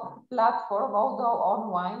dialogue platform, although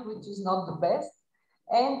online, which is not the best.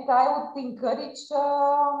 And I would encourage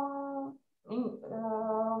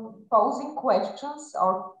posing questions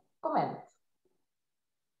or comments.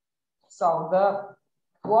 So the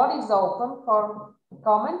floor is open for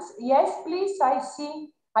comments. Yes, please, I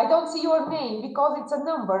don't see your name because it's a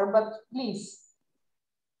number, but please.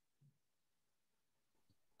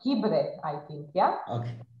 Kibre, I think, yeah?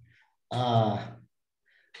 Okay.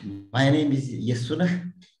 My name is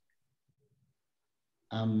Yesuna.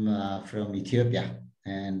 I'm from Ethiopia,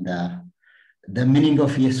 and the meaning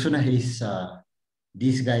of Yesuna is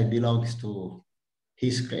this guy belongs to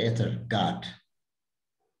his creator, God.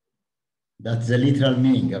 That's the literal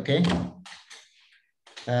meaning, okay?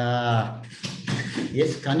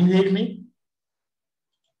 Yes, can you hear me?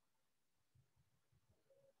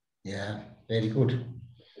 Yeah, very good.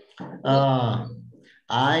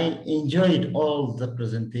 I enjoyed all the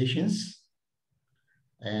presentations,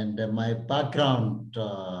 and my background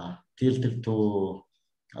tilted to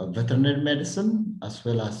veterinary medicine as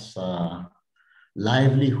well as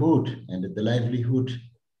livelihood, and the livelihood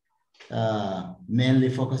mainly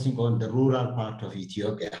focusing on the rural part of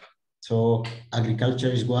Ethiopia. So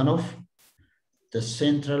agriculture is one of the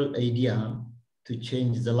central idea to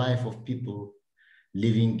change the life of people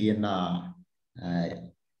living in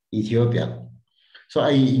Ethiopia. So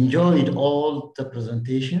I enjoyed all the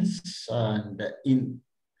presentations, and in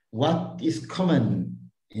what is common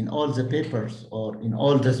in all the papers or in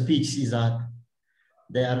all the speeches is that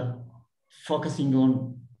they are focusing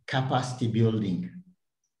on capacity building.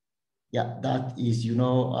 Yeah, that is, you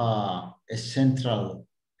know, a central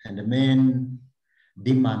and the main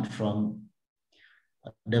demand from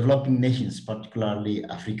developing nations, particularly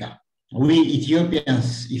Africa. We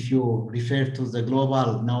Ethiopians, if you refer to the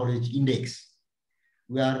Global Knowledge Index,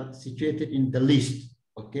 we are situated in the list,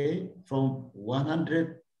 okay? From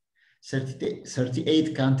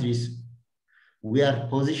 138 countries, we are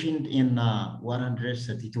positioned in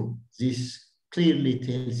 132. This clearly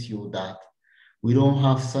tells you that we don't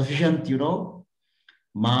have sufficient, you know,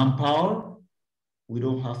 manpower. we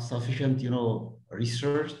don't have sufficient,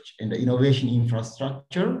 research and innovation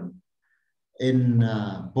infrastructure in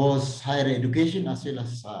both higher education as well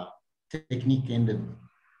as technique and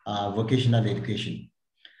vocational education.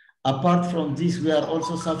 Apart from this, we are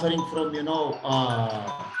also suffering from,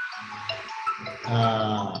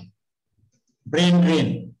 brain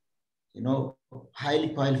drain. Highly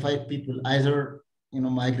qualified people either,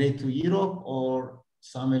 migrate to Europe or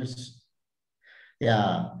somewhere else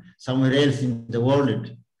in the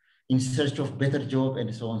world in search of better job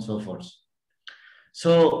and so on and so forth.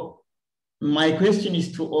 So my question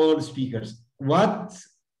is to all speakers, what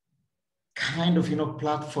kind of,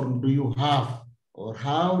 platform do you have, or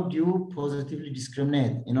how do you positively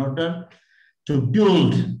discriminate in order to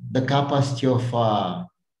build the capacity of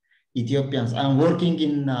Ethiopians? I'm working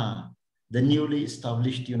in the newly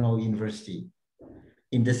established, university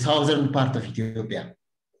in the southern part of Ethiopia.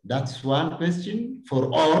 That's one question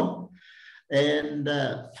for all. And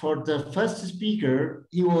for the first speaker,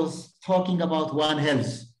 he was talking about One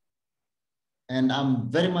Health. And I'm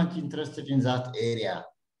very much interested in that area.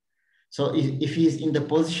 So if he's in the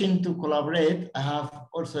position to collaborate, I have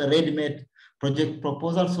also a ready-made project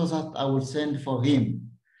proposal so that I will send for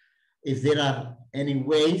him. If there are any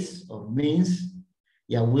ways or means,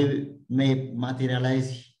 we may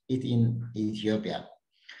materialize it in Ethiopia.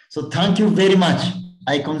 So thank you very much.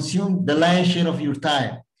 I consumed the lion's share of your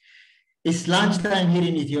time. It's lunchtime here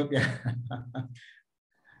in Ethiopia.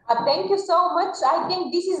 Thank you so much. I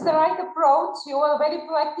think this is the right approach. You are very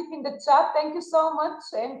proactive in the chat. Thank you so much.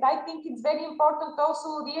 And I think it's very important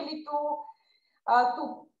also really to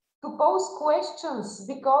pose questions,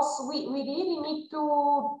 because we really need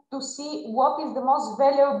to see what is the most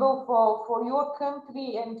valuable for your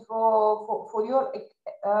country and for your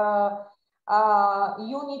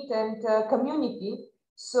unit and community.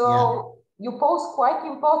 So you pose quite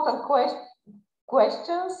important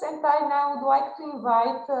questions, and I now would like to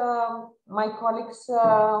invite my colleagues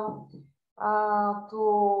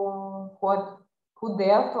who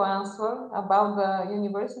dare to answer about the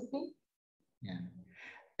university. Yeah,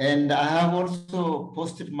 and I have also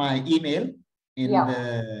posted my email in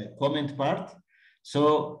the comment part.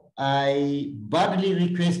 So I badly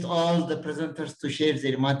request all the presenters to share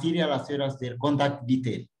their material as well as their contact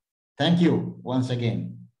detail. Thank you once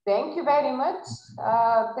again. Thank you very much.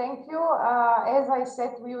 Thank you. As I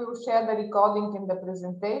said, we will share the recording in the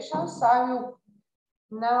presentations. I will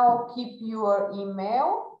now keep your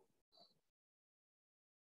email.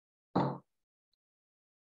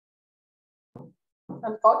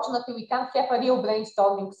 Unfortunately, we can't have a real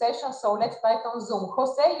brainstorming session, so let's try it on Zoom.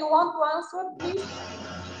 Jose, you want to answer, please?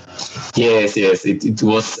 Yes, it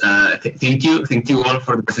was. Thank you all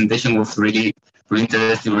for the presentation. It was really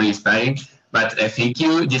interesting, really inspiring. But thank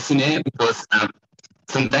you, Yesine, because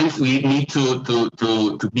sometimes we need to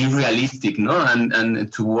be realistic, no,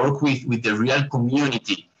 and to work with the real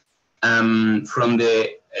community. From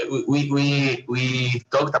the we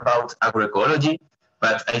talked about agroecology,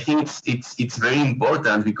 but I think it's very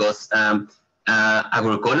important because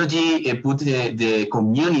agroecology put the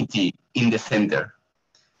community in the center.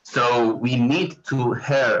 So we need to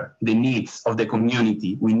hear the needs of the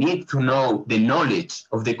community. We need to know the knowledge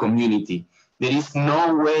of the community. There is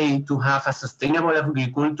no way to have a sustainable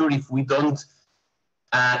agriculture if we don't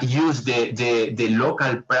use the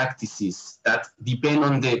local practices that depend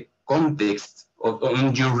on the context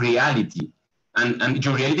on your reality. And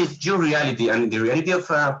your reality is your reality, and the reality of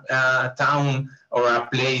a town or a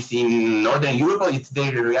place in Northern Europe, it's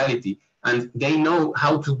their reality. And they know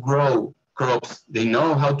how to grow crops. They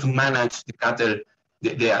know how to manage the cattle,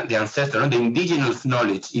 the ancestral, the indigenous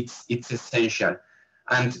knowledge. It's essential.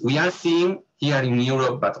 And we are seeing here in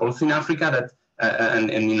Europe, but also in Africa, that and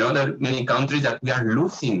in other many countries, that we are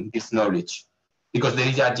losing this knowledge because there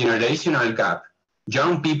is a generational gap.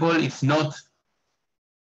 Young people, it's not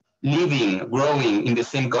living, growing in the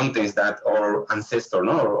same context that our ancestors,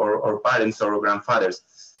 no? or parents or grandfathers.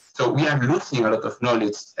 So we are losing a lot of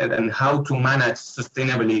knowledge and how to manage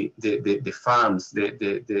sustainably the farms,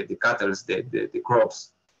 the cattle, the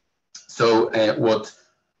crops. So what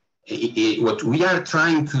we are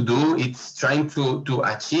trying to do is trying to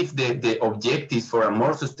achieve the objectives for a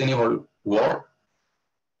more sustainable world,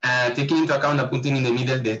 taking into account and putting in the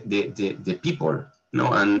middle the people.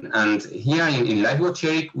 No, and here in Livelihood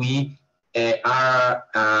Sharing, we are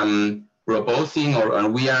proposing or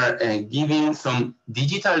we are giving some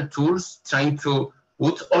digital tools, trying to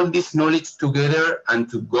put all this knowledge together and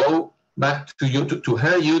to go back to you, to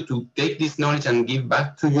help you to take this knowledge and give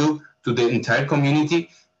back to you, to the entire community,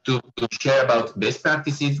 to share about best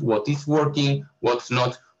practices, what is working, what's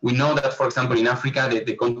not. We know that, for example, in Africa,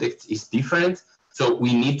 the context is different. So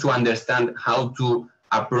we need to understand how to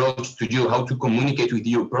approach to you, how to communicate with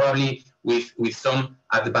you, probably with some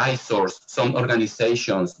advisors, some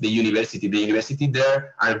organizations, the university. The university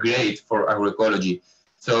there are great for agroecology.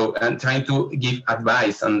 So, and trying to give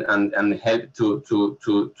advice and help to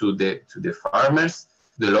the farmers,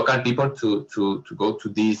 the local people to go to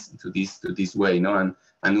this way, you know.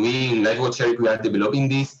 And we in LifeWatch Eric, we are developing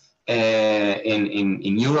this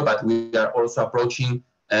in Europe, but we are also approaching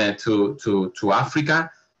to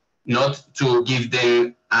Africa, not to give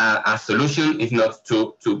them a solution, if not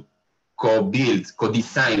to co-build,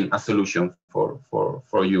 co-design a solution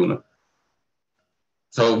for you. No?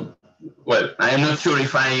 So, well, I am not sure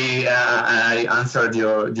if I answered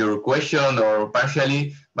your question or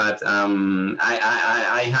partially, but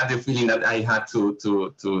I had the feeling that I had to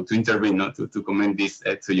intervene, no? to comment this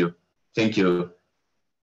to you. Thank you.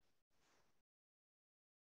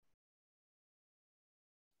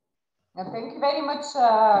 Thank you very much,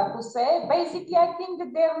 Jose. Basically, I think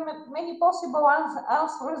that there are many possible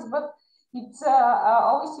answers, but it's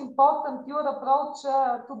always important. Your approach,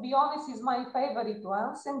 to be honest, is my favorite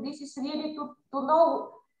ones, and this is really to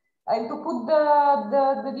know and to put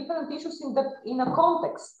the different issues in a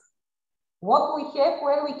context. What we have,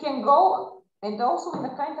 where we can go, and also in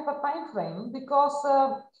a kind of a time frame, because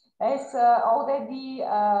as already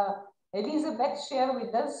Elizabeth shared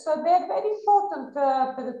with us, they're very important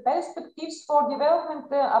perspectives for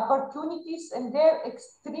development opportunities, and they're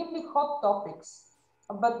extremely hot topics.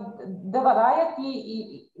 But the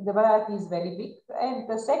variety is very big.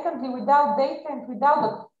 And secondly, without data and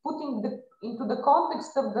without putting into the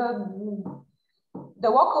context of the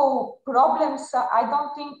local problems, I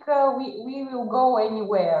don't think we will go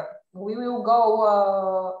anywhere. We will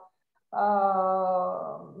go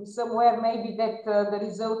somewhere maybe that the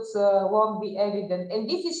results won't be evident. And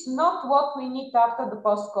this is not what we need after the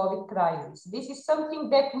post-COVID crisis. This is something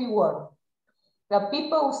that we want. The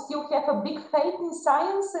people still have a big faith in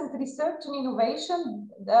science and research and innovation.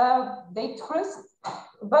 They trust,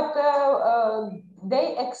 but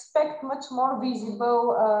they expect much more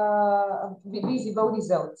visible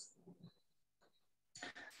results.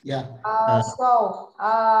 Yeah. So,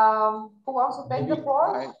 who wants to take the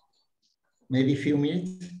floor? Maybe a few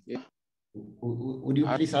minutes. Yeah. Would you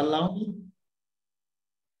please allow me?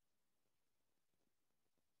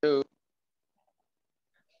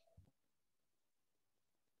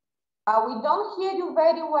 We don't hear you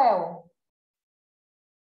very well.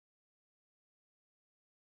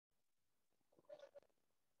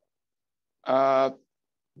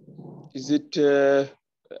 Is it,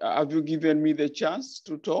 have you given me the chance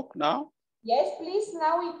to talk now? Yes, please,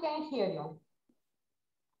 now we can hear you.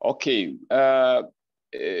 Okay,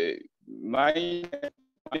 my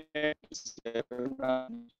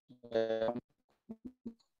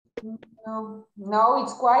No,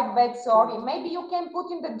 it's quite bad, sorry. Maybe you can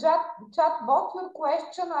put in the chat box your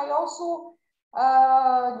question. I also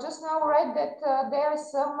just now read that there are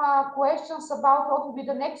some questions about what will be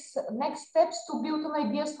the next steps to build on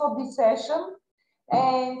ideas for this session.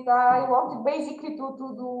 And I wanted basically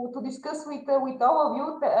to discuss with all of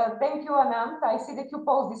you. Thank you, Anand. I see that you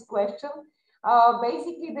posed this question.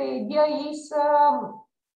 Basically, the idea is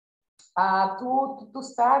to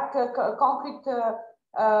start concrete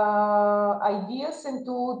ideas and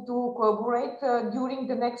to collaborate during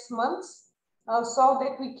the next months so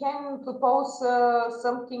that we can propose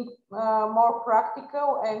something more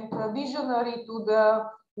practical and visionary to the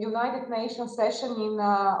United Nations session in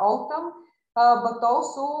autumn, but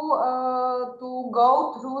also to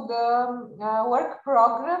go through the work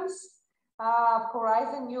programs of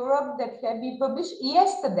Horizon Europe that have been published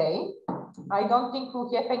yesterday. I don't think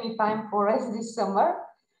we'll have any time for us this summer.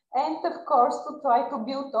 And of course, to try to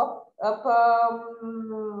build up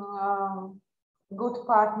good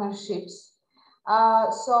partnerships.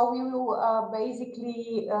 So we will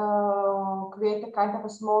basically create a kind of a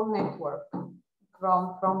small network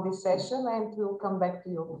from this session, and we'll come back to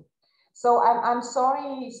you. So I'm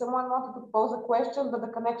sorry, someone wanted to pose a question, but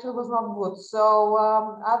the connection was not good. So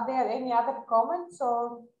are there any other comments,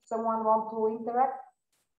 or someone want to interact?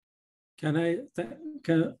 Can I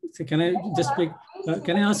just make,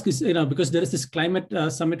 can I ask is, because there is this climate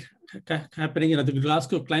summit happening, the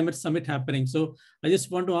Glasgow climate summit happening. So I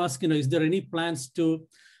just want to ask, is there any plans to,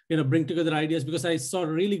 bring together ideas? Because I saw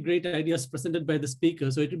really great ideas presented by the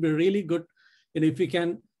speaker. So it would be really good, if we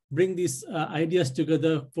can bring these ideas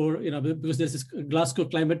together for, because there's this Glasgow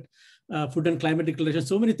climate, food and climate declaration,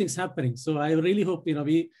 so many things happening. So I really hope,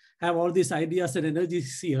 we have all these ideas and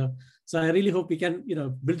energies here. So I really hope we can,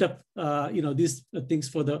 build up, these things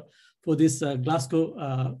for this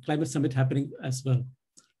Glasgow climate summit happening as well.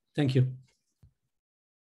 Thank you.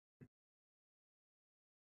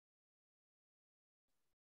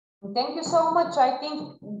 Thank you so much. I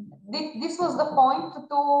think this was the point.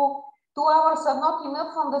 2 hours are not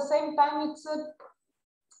enough. On the same time, it's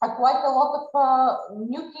quite a lot of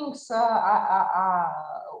new things.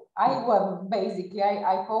 I learned basically.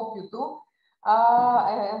 I hope you do.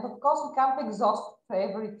 And of course, we can't exhaust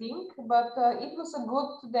everything, but it was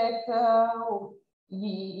good that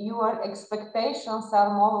your expectations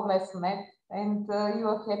are more or less met, and you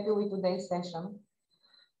are happy with today's session.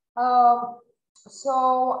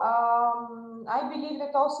 I believe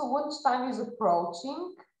that also lunchtime is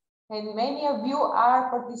approaching, and many of you are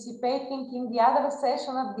participating in the other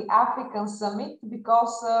session of the African Summit,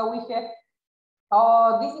 because we have,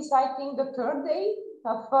 this is I think the 3rd day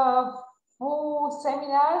of full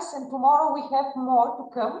seminars, and tomorrow we have more to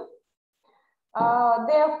come.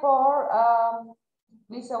 Therefore,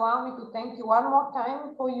 please allow me to thank you one more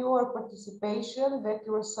time for your participation, that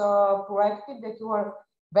you were so proactive, that you were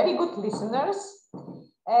very good listeners.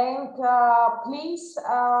 And please,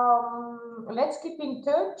 let's keep in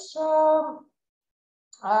touch.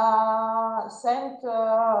 Send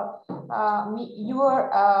me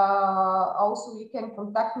your, also you can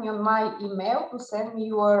contact me on my email to send me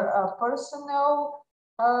your personal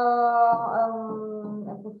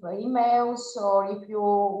emails, or if you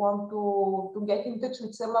want to get in touch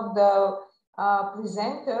with some of the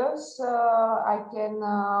presenters, I can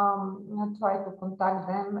try to contact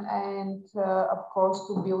them, and of course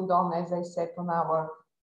to build on, as I said, on our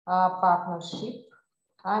partnership.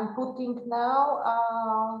 I'm putting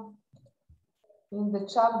now in the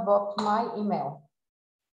chat box my email.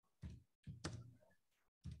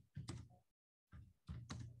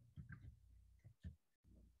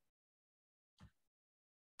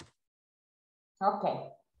 Okay.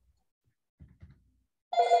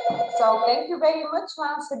 So thank you very much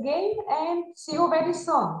once again, and see you very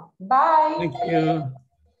soon. Bye. Thank you.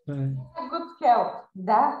 Bye. Good health.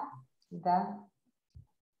 Da.